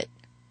drop it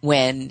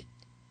when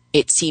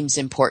it seems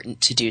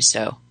important to do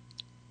so.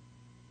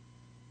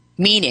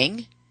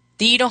 Meaning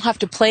that you don't have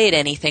to play it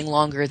anything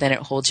longer than it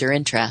holds your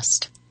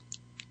interest.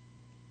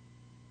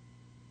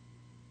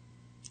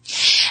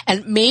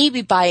 And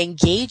maybe by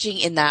engaging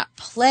in that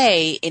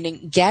play and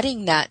in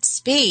getting that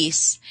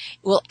space,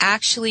 we'll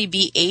actually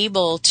be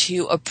able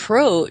to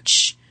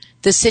approach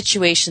the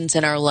situations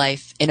in our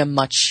life in a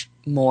much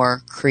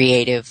more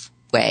creative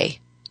way.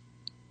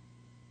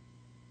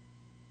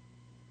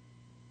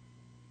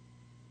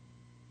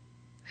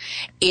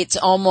 It's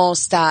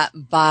almost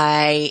that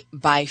by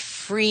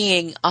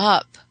freeing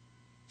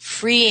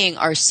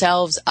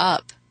ourselves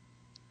up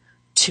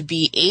to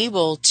be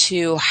able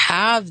to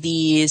have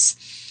these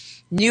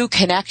new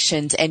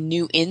connections and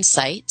new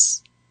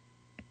insights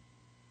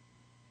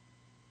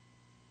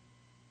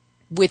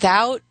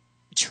without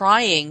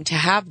trying to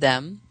have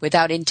them,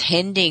 without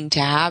intending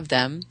to have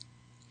them.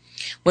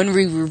 When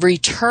we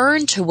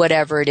return to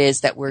whatever it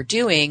is that we're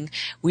doing,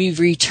 we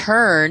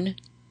return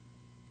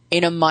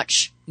in a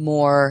much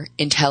more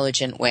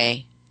intelligent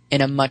way,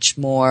 in a much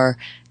more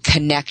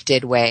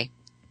connected way.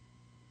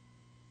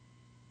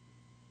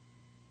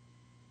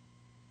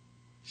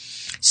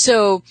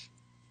 So,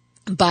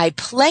 by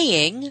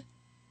playing,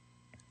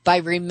 by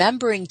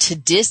remembering to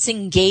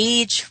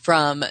disengage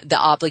from the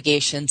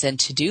obligations and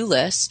to-do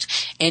list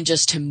and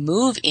just to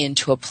move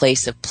into a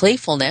place of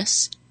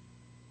playfulness,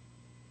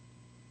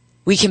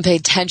 we can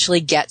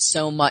potentially get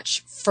so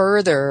much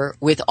further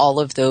with all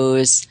of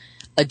those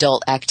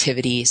adult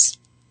activities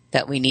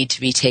that we need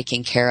to be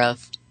taking care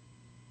of.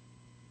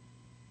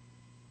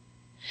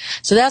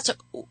 So that's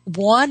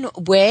one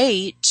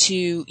way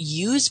to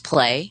use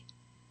play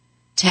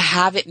to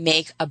have it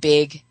make a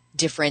big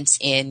difference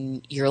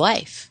in your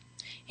life,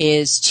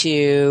 is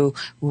to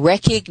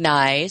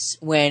recognize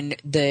when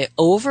the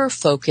over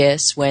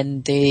focus,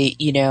 when the,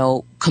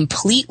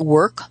 complete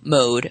work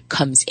mode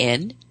comes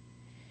in,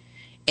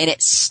 and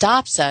it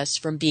stops us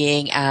from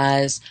being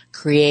as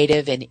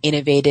creative and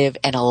innovative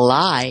and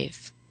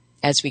alive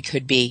as we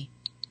could be.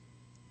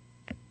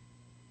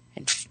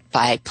 And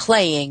by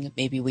playing,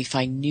 maybe we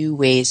find new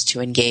ways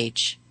to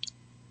engage.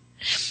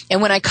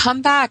 And when I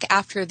come back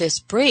after this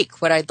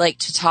break, what I'd like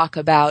to talk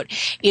about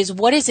is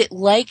what is it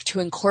like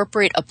to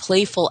incorporate a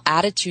playful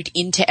attitude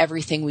into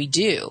everything we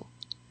do,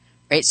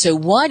 right? So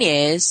one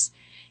is,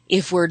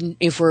 if we're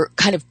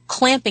kind of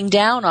clamping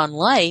down on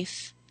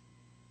life,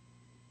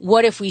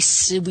 what if we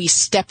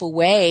step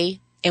away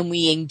and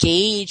we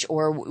engage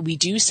or we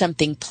do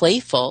something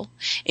playful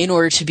in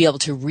order to be able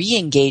to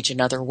re-engage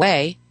another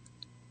way?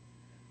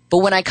 But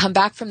when I come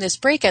back from this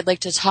break, I'd like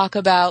to talk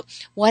about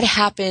what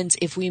happens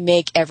if we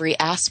make every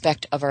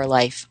aspect of our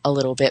life a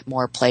little bit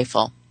more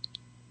playful.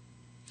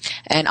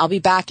 And I'll be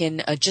back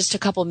in just a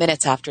couple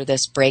minutes after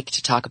this break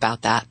to talk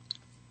about that.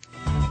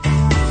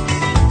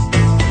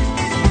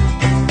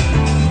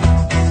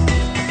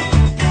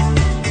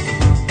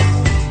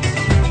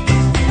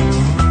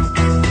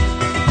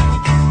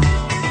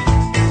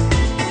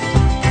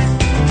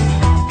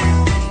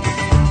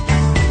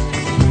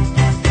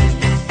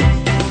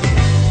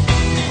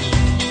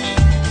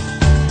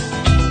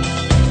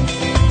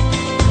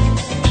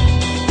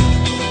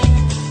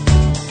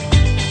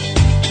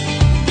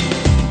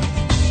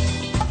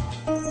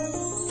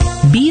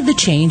 Be the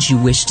change you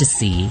wish to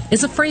see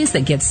is a phrase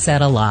that gets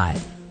said a lot,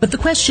 but the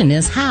question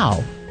is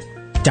how?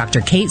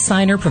 Dr. Kate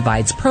Siner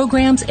provides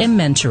programs and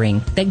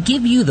mentoring that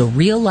give you the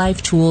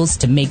real-life tools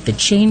to make the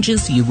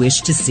changes you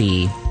wish to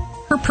see.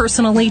 Her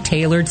personally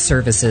tailored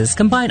services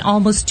combine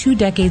almost 2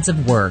 decades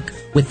of work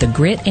with the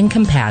grit and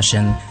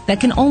compassion that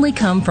can only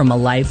come from a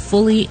life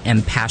fully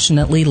and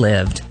passionately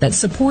lived that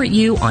support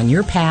you on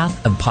your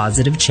path of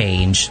positive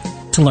change.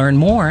 To learn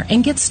more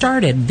and get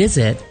started,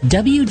 visit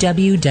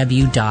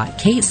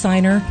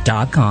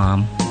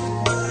www.katesiner.com.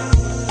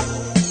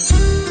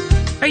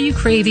 Are you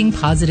craving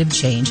positive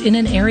change in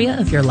an area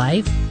of your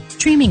life?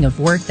 Dreaming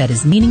of work that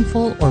is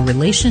meaningful or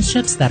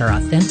relationships that are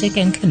authentic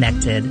and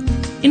connected?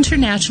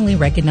 Internationally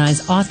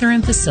recognized author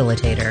and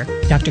facilitator,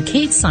 Dr.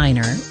 Kate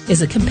Siner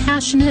is a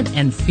compassionate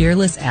and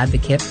fearless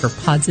advocate for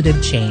positive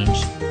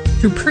change.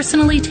 Through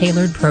personally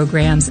tailored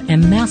programs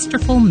and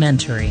masterful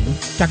mentoring,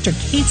 Dr.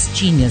 Kate's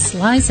genius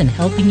lies in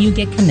helping you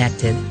get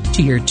connected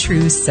to your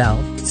true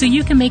self so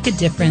you can make a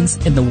difference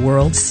in the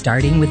world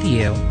starting with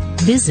you.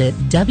 Visit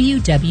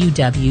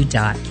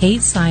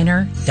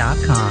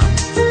www.katesigner.com.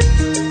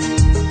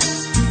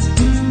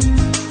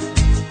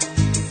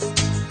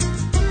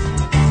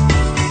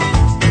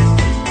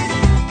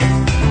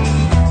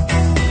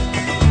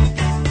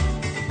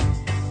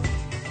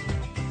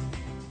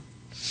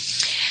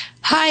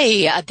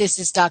 Hi, this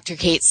is Dr.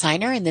 Kate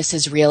Signer, and this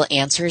is Real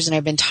Answers, and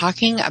I've been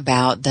talking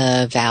about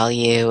the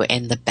value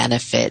and the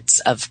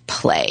benefits of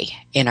play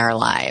in our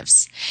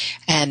lives.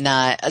 And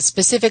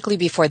specifically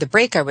before the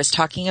break, I was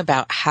talking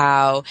about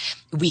how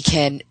we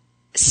can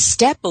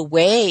step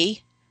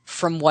away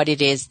from what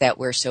it is that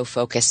we're so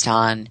focused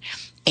on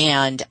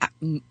and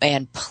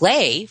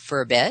play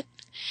for a bit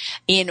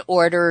in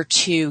order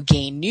to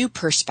gain new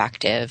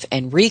perspective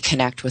and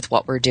reconnect with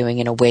what we're doing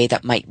in a way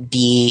that might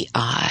be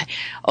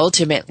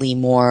ultimately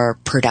more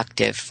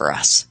productive for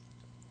us.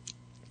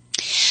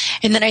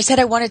 And then I said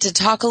I wanted to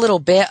talk a little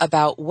bit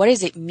about what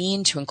does it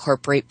mean to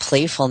incorporate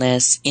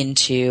playfulness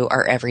into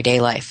our everyday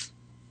life.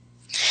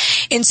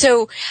 And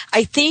so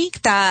I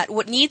think that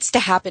what needs to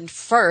happen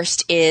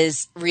first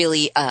is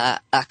really a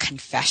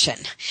confession.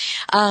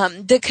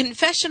 The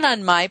confession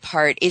on my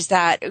part is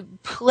that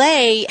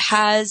play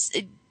has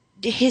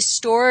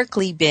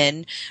historically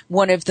been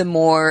one of the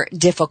more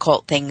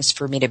difficult things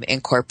for me to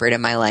incorporate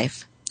in my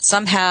life.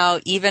 Somehow,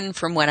 even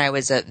from when I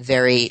was a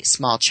very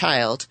small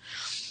child,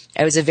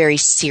 I was a very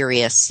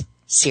serious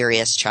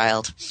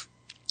child.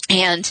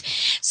 And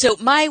so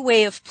my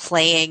way of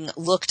playing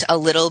looked a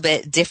little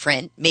bit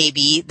different,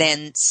 maybe,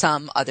 than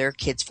some other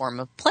kids' form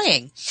of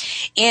playing.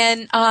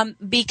 And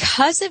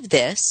because of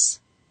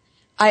this,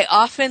 I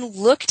often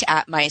looked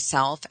at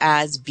myself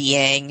as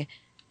being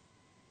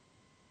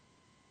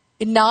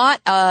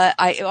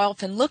I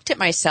often looked at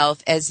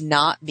myself as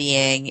not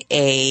being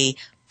a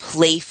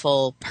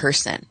playful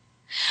person.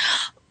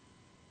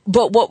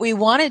 But what we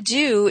want to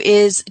do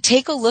is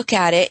take a look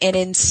at it, and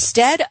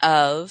instead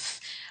of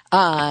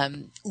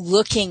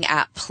looking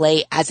at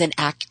play as an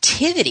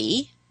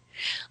activity,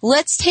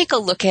 let's take a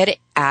look at it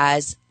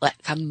as like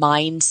a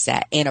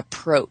mindset, an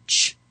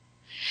approach.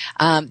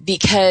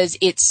 Because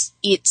it's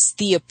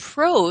the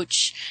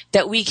approach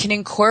that we can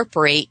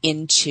incorporate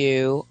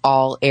into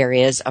all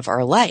areas of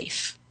our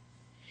life.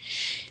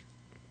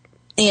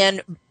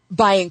 And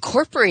by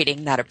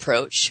incorporating that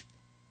approach,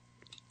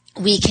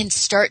 we can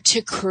start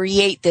to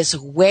create this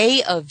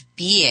way of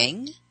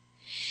being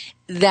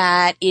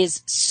that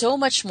is so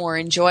much more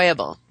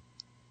enjoyable.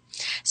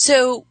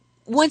 So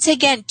once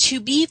again, to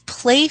be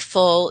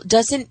playful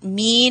doesn't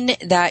mean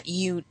that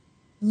you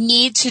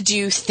need to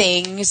do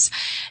things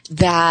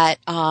that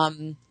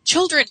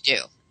children do.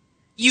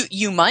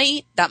 You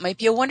might. That might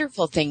be a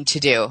wonderful thing to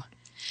do.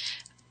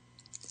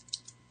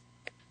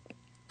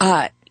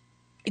 That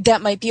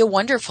might be a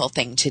wonderful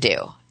thing to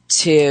do,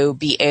 to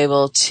be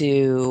able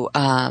to,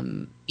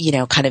 kind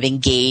of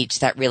engage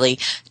that really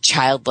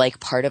childlike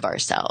part of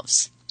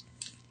ourselves.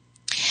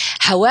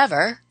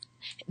 However,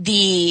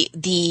 the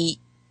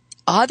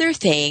other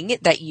thing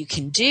that you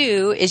can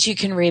do is you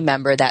can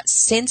remember that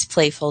since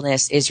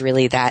playfulness is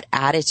really that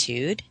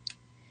attitude,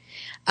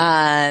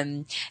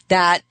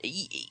 that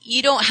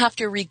you don't have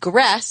to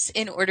regress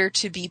in order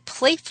to be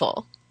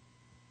playful.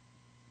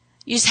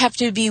 You just have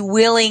to be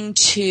willing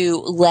to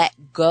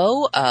let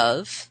go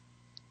of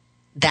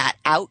that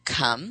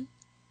outcome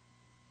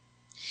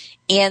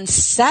and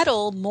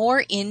settle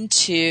more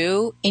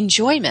into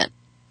enjoyment,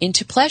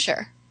 into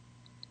pleasure.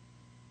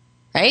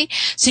 Right?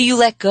 So you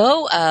let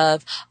go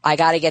of, I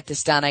got to get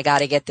this done. Oh,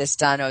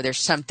 there's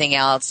something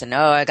else. And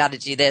I got to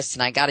do this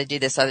and I got to do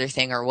this other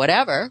thing or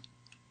whatever.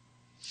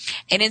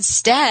 And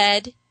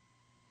instead,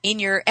 in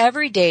your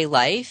everyday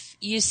life,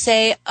 you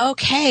say,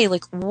 okay,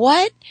 like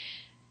what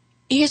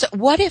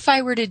if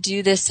I were to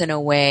do this in a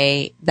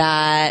way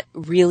that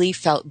really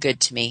felt good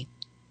to me?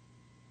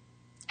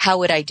 How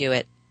would I do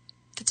it?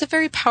 That's a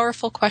very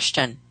powerful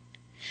question.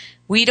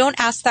 We don't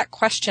ask that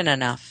question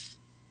enough.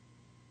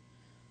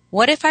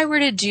 What if I were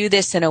to do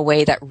this in a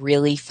way that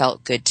really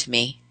felt good to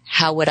me?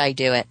 How would I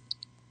do it?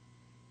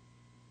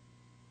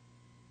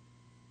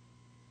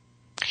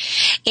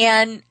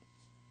 And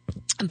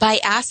by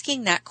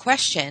asking that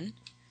question,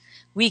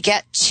 we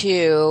get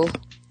to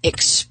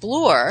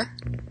explore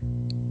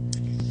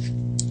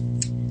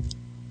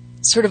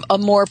sort of a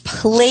more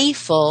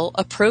playful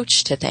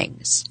approach to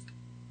things.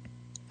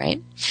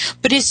 Right?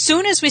 But as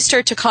soon as we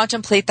start to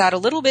contemplate that a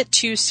little bit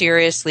too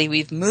seriously,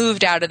 we've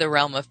moved out of the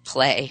realm of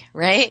play,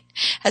 right?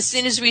 As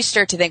soon as we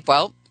start to think,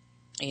 well,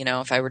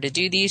 if I were to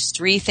do these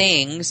 3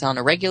 things on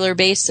a regular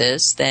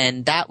basis,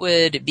 then I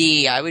would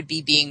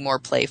be being more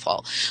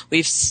playful.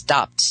 We've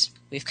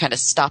kind of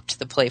stopped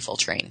the playful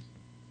train.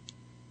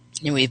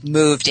 And we've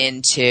moved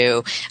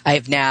into,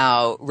 I've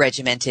now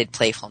regimented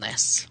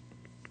playfulness.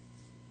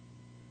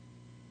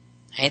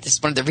 Right? This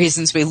is one of the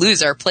reasons we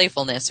lose our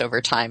playfulness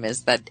over time,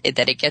 is that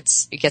it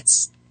gets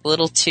a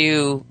little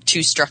too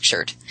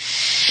structured.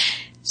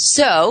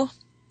 So,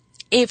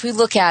 if we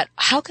look at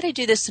how could I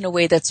do this in a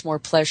way that's more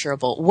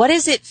pleasurable? What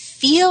does it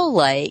feel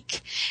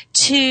like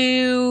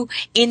to,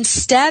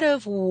 instead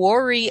of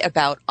worry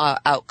about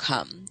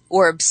outcome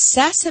or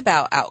obsess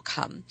about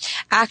outcome,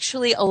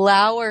 actually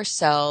allow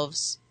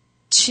ourselves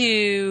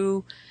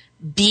to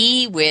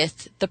be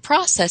with the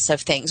process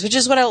of things, which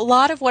is what a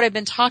lot of what I've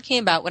been talking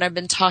about when I've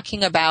been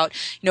talking about,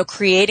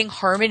 creating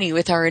harmony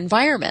with our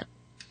environment,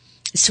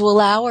 is to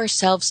allow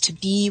ourselves to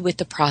be with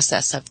the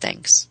process of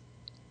things.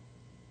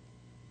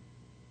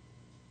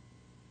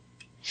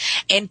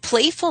 And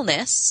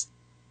playfulness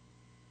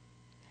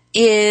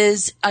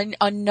is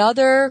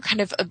another kind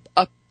of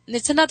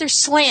it's another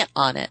slant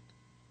on it,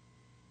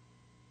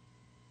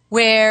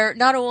 where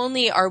not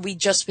only are we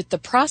just with the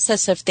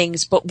process of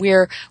things, but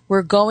we're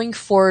going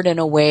forward in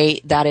a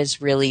way that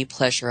is really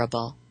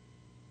pleasurable.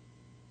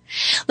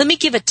 Let me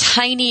give a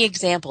tiny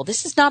example.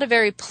 This is not a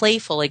very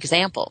playful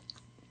example,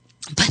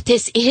 but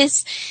this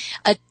is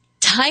a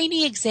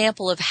tiny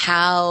example of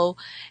how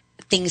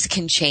things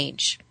can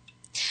change.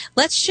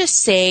 Let's just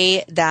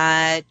say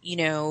that,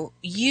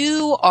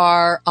 you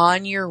are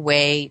on your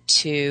way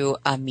to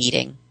a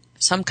meeting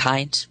of some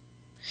kind.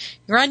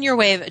 You're on your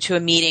way to a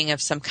meeting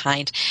of some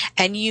kind,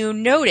 and you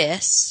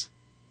notice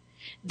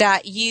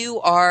that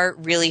you are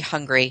really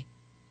hungry.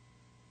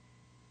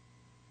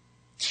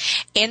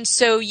 And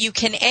so you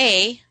can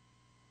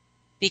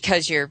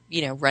because you're,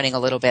 running a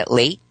little bit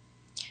late,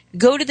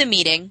 go to the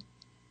meeting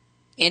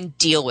and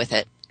deal with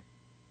it.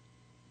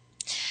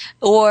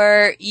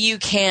 Or you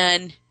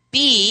can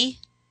B,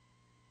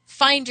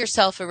 find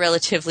yourself a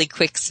relatively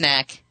quick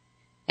snack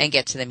and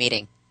get to the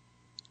meeting.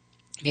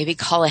 Maybe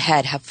call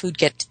ahead, have food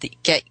get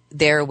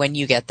there when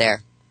you get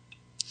there.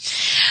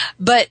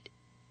 But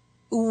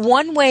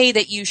one way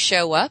that you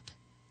show up,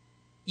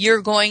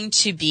 you're going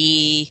to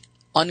be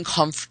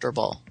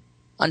uncomfortable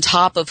on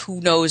top of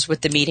who knows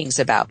what the meeting's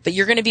about. But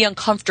you're going to be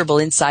uncomfortable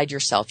inside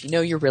yourself.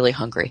 You're really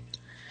hungry.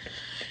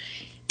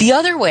 The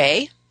other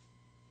way,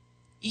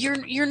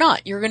 you're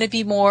not. You're going to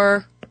be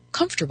more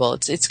comfortable.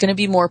 It's going to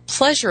be more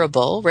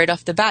pleasurable right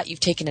off the bat. You've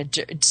taken a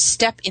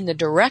step in the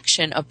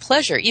direction of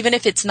pleasure. Even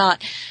if it's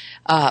not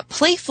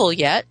playful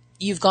yet,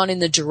 you've gone in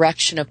the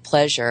direction of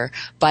pleasure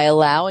by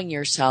allowing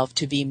yourself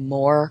to be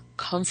more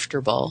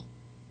comfortable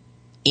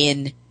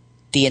in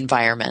the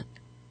environment.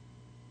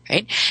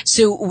 Right?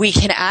 So we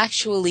can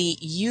actually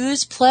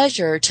use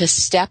pleasure to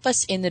step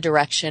us in the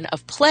direction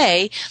of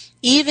play,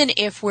 even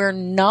if we're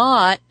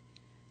not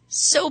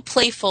so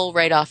playful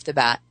right off the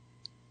bat.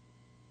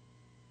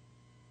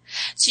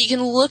 So you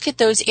can look at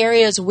those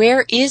areas.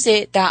 Where is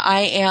it that I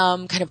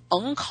am kind of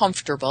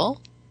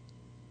uncomfortable,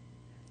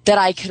 that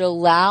I could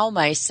allow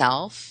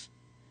myself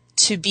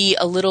to be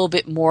a little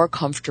bit more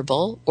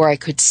comfortable, or I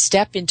could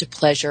step into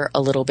pleasure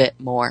a little bit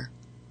more?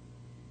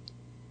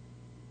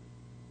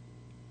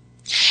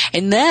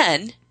 And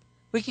then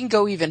we can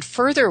go even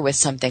further with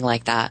something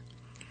like that.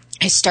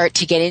 I start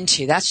to get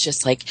into, that's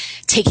just like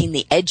taking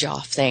the edge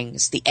off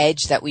things, the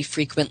edge that we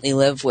frequently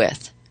live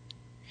with.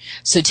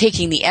 So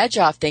taking the edge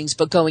off things,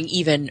 but going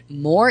even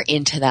more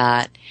into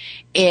that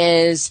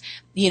is,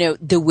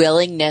 the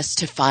willingness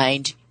to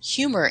find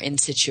humor in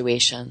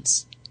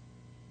situations.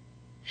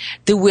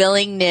 The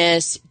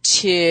willingness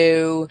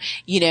to,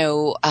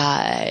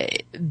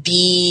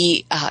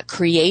 be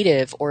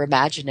creative or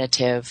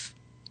imaginative.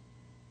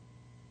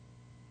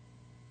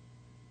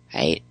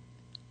 Right?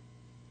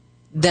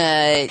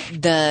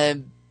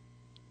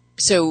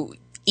 So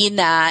in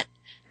that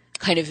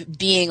kind of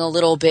being a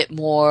little bit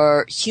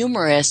more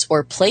humorous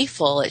or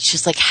playful, it's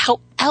just like, how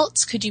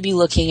else could you be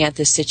looking at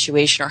this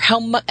situation, or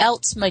how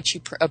else might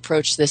you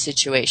approach the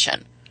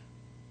situation?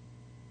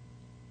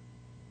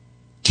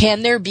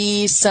 Can there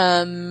be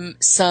some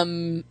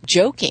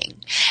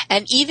joking?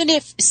 And even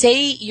if,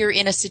 say, you're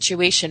in a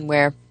situation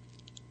where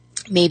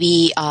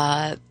maybe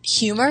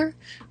humor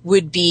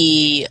would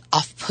be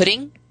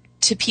off-putting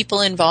to people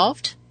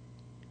involved,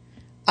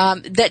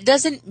 that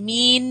doesn't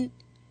mean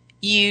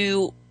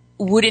you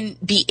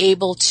wouldn't be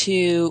able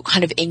to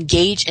kind of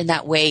engage in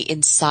that way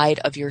inside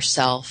of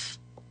yourself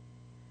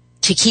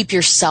to keep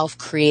yourself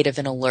creative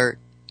and alert.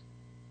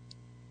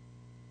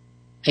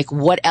 Like,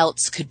 what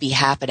else could be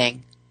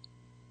happening?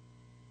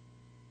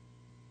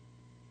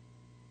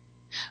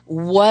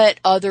 What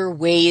other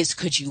ways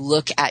could you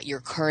look at your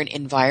current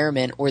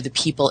environment or the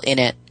people in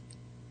it?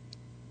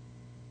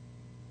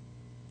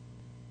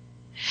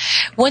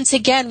 Once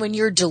again, when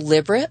you're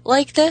deliberate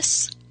like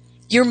this,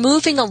 you're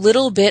moving a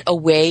little bit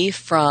away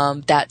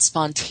from that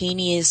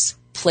spontaneous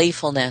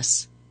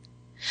playfulness.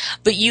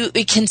 But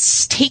it can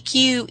take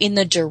you in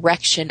the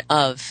direction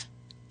of,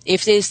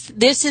 if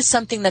this is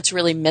something that's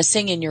really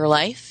missing in your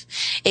life,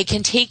 it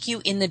can take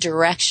you in the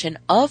direction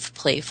of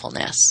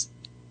playfulness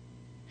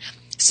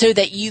so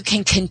that you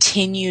can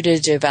continue to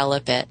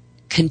develop it,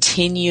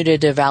 continue to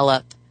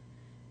develop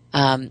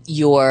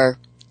your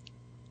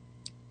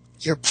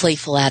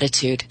playful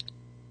attitude.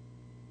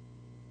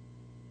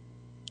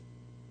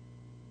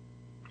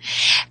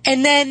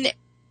 And then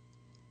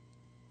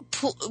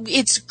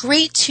it's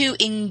great to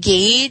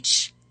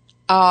engage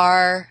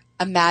our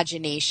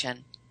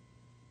imagination,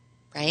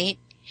 right?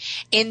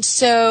 And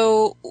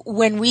so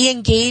when we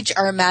engage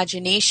our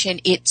imagination,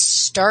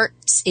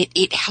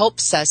 it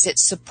helps us, it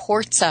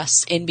supports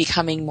us in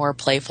becoming more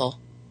playful.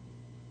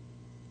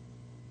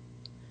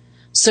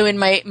 So in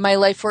my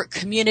Life Work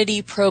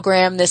Community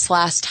program this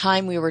last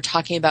time, we were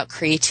talking about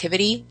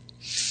creativity.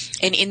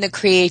 And in the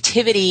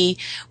creativity,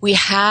 we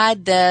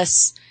had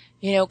this,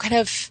 kind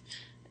of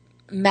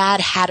Mad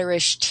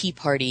Hatterish tea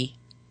party.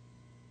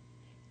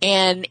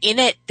 And in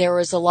it, there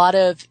was a lot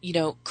of,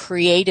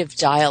 creative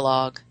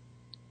dialogue.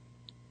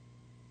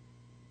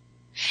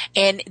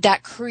 And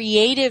that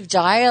creative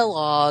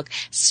dialogue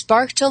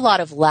sparked a lot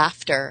of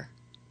laughter,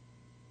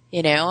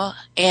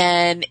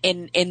 and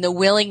the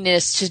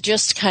willingness to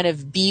just kind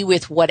of be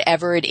with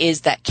whatever it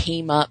is that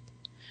came up,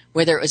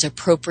 whether it was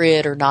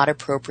appropriate or not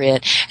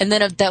appropriate. And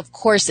then, of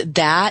course,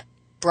 that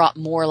brought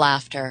more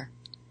laughter.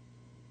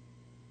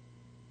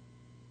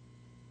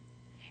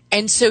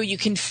 And so you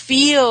can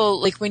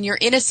feel, like when you're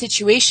in a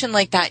situation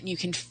like that, and you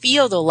can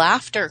feel the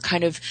laughter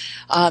kind of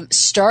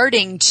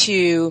starting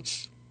to,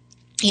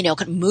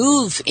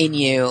 move in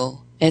you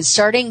and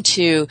starting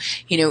to,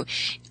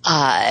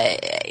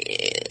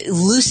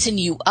 loosen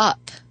you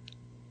up.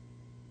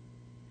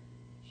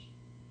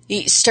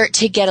 You start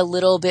to get a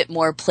little bit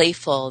more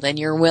playful, then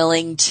you're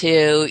willing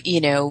to,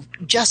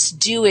 just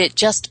do it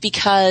just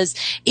because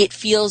it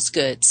feels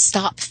good.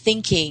 Stop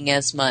thinking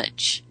as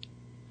much.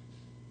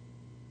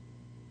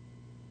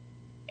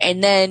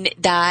 And then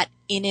that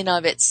in and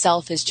of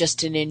itself is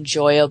just an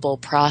enjoyable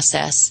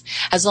process.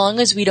 As long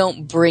as we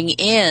don't bring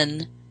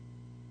in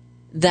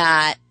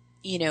that,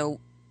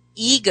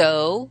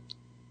 ego,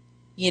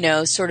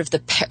 sort of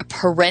the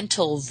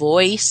parental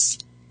voice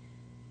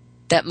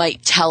that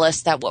might tell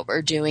us that what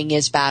we're doing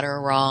is bad or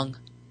wrong,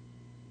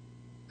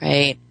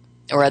 right?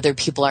 Or other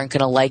people aren't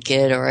going to like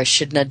it, or I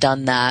shouldn't have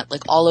done that.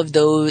 Like all of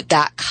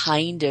that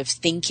kind of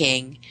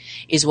thinking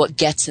is what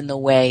gets in the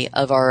way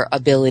of our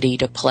ability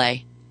to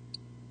play.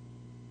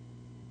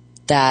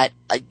 That,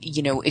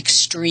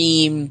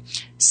 extreme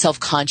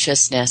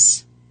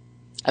self-consciousness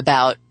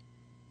about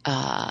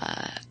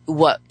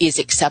what is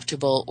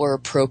acceptable or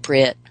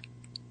appropriate,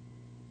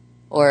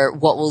 or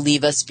what will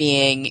leave us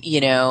being,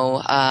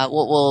 what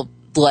will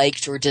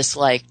liked or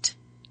disliked.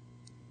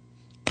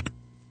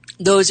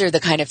 Those are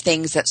the kind of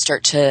things that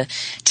start to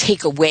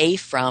take away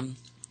from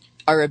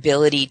our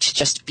ability to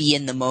just be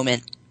in the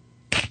moment.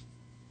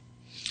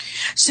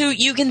 So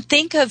you can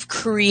think of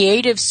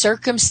creative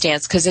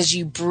circumstance, because as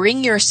you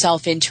bring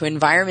yourself into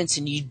environments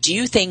and you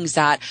do things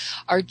that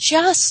are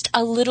just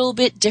a little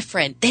bit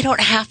different, they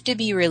don't have to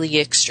be really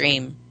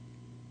extreme.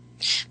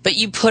 But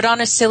you put on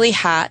a silly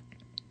hat,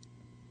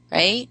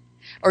 right?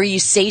 Or you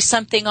say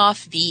something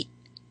offbeat.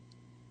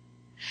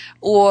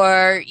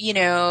 Or,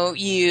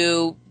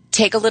 you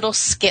take a little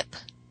skip.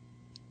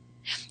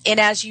 And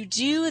as you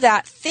do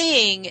that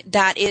thing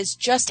that is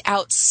just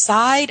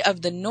outside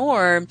of the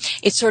norm,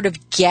 it sort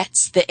of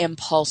gets the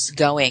impulse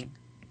going.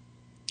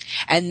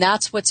 And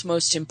that's what's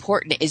most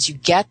important, is you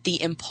get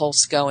the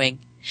impulse going,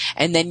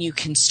 and then you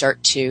can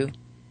start to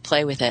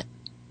play with it.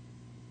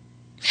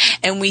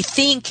 And we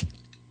think,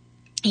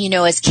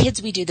 as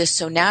kids we do this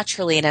so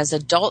naturally, and as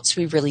adults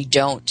we really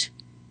don't.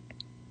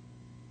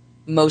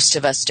 Most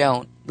of us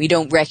don't. We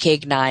don't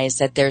recognize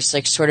that there's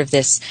like sort of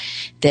this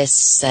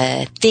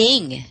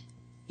thing,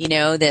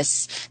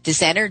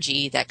 this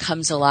energy that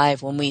comes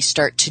alive when we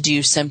start to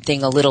do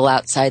something a little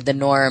outside the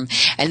norm,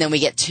 and then we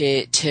get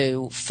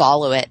to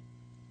follow it.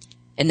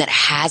 And that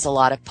has a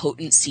lot of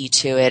potency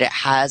to it. It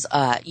has,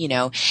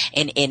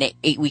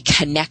 we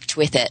connect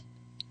with it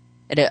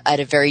at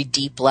a very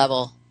deep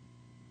level.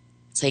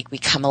 It's like we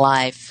come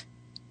alive.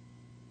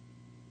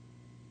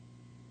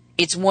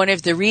 It's one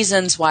of the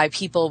reasons why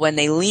people, when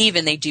they leave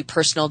and they do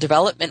personal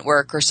development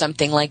work or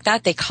something like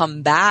that, they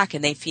come back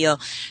and they feel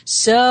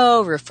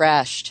so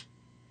refreshed.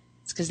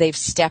 It's because they've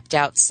stepped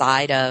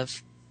outside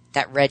of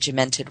that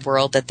regimented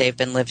world that they've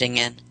been living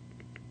in.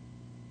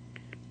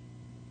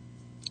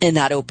 And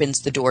that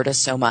opens the door to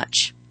so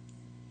much.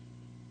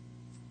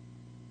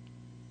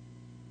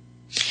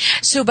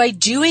 So by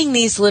doing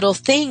these little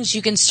things,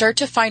 you can start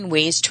to find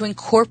ways to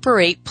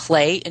incorporate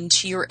play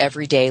into your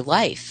everyday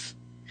life.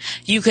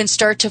 You can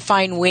start to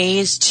find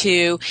ways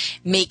to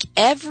make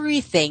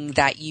everything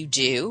that you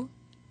do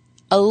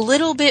a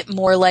little bit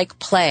more like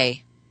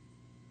play.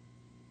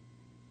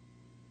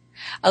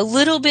 A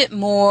little bit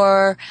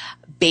more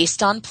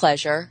based on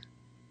pleasure.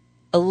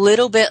 A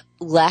little bit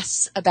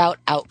less about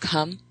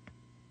outcome.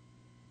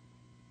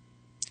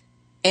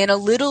 And a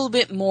little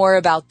bit more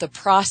about the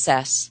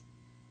process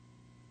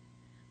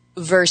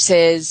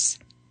versus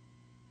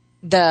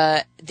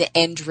the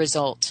end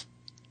result.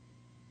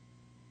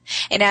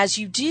 And as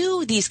you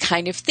do these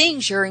kind of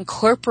things, you're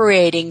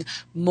incorporating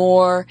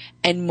more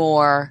and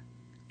more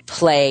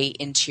play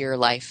into your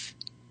life.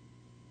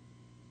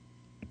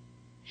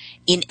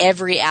 In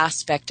every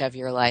aspect of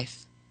your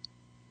life.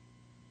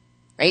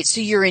 Right? So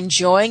you're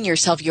enjoying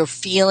yourself, you're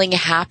feeling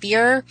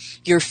happier,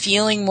 you're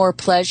feeling more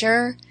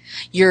pleasure,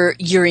 you're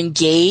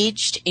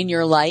engaged in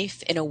your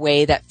life in a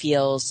way that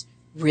feels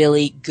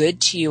really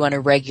good to you on a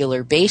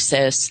regular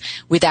basis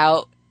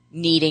without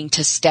needing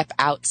to step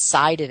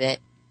outside of it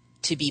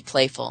to be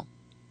playful.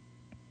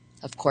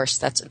 Of course,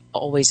 that's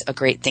always a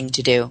great thing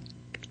to do.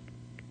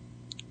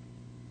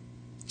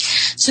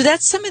 So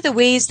that's some of the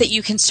ways that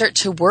you can start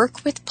to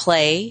work with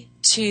play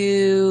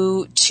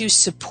to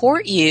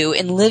support you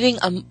in living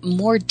a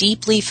more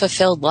deeply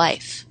fulfilled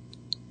life,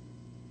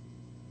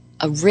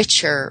 a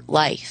richer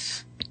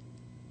life.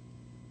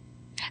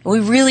 We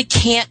really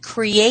can't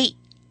create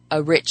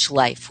a rich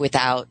life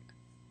without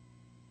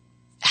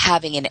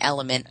having an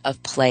element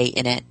of play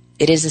in it.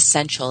 It is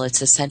essential.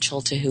 It's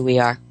essential to who we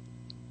are.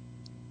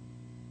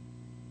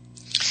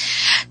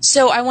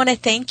 So I want to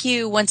thank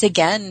you once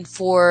again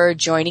for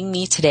joining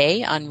me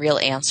today on Real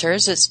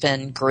Answers. It's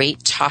been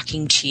great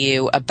talking to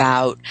you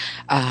about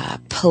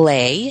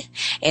play.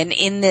 And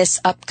in these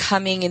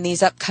upcoming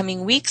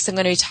weeks, I'm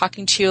going to be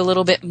talking to you a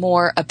little bit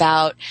more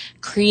about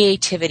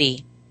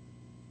creativity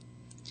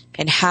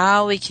and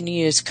how we can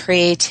use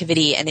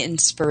creativity and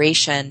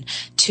inspiration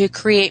to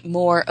create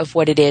more of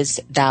what it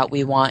is that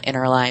we want in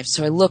our lives.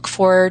 So I look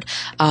forward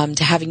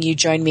to having you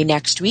join me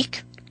next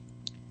week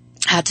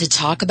to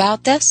talk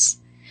about this.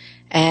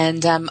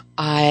 And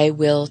I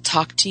will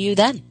talk to you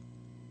then.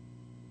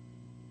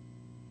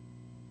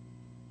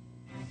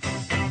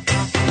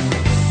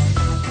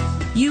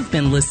 You've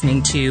been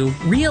listening to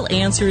Real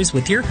Answers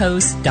with your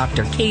host,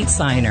 Dr. Kate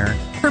Siner.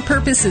 Her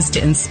purpose is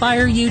to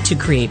inspire you to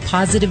create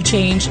positive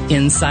change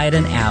inside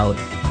and out.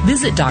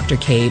 Visit Dr.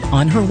 Kate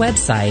on her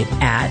website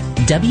at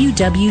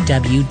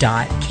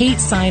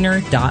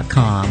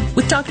www.katesiner.com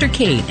with Dr.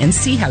 Kate and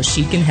see how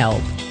she can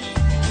help.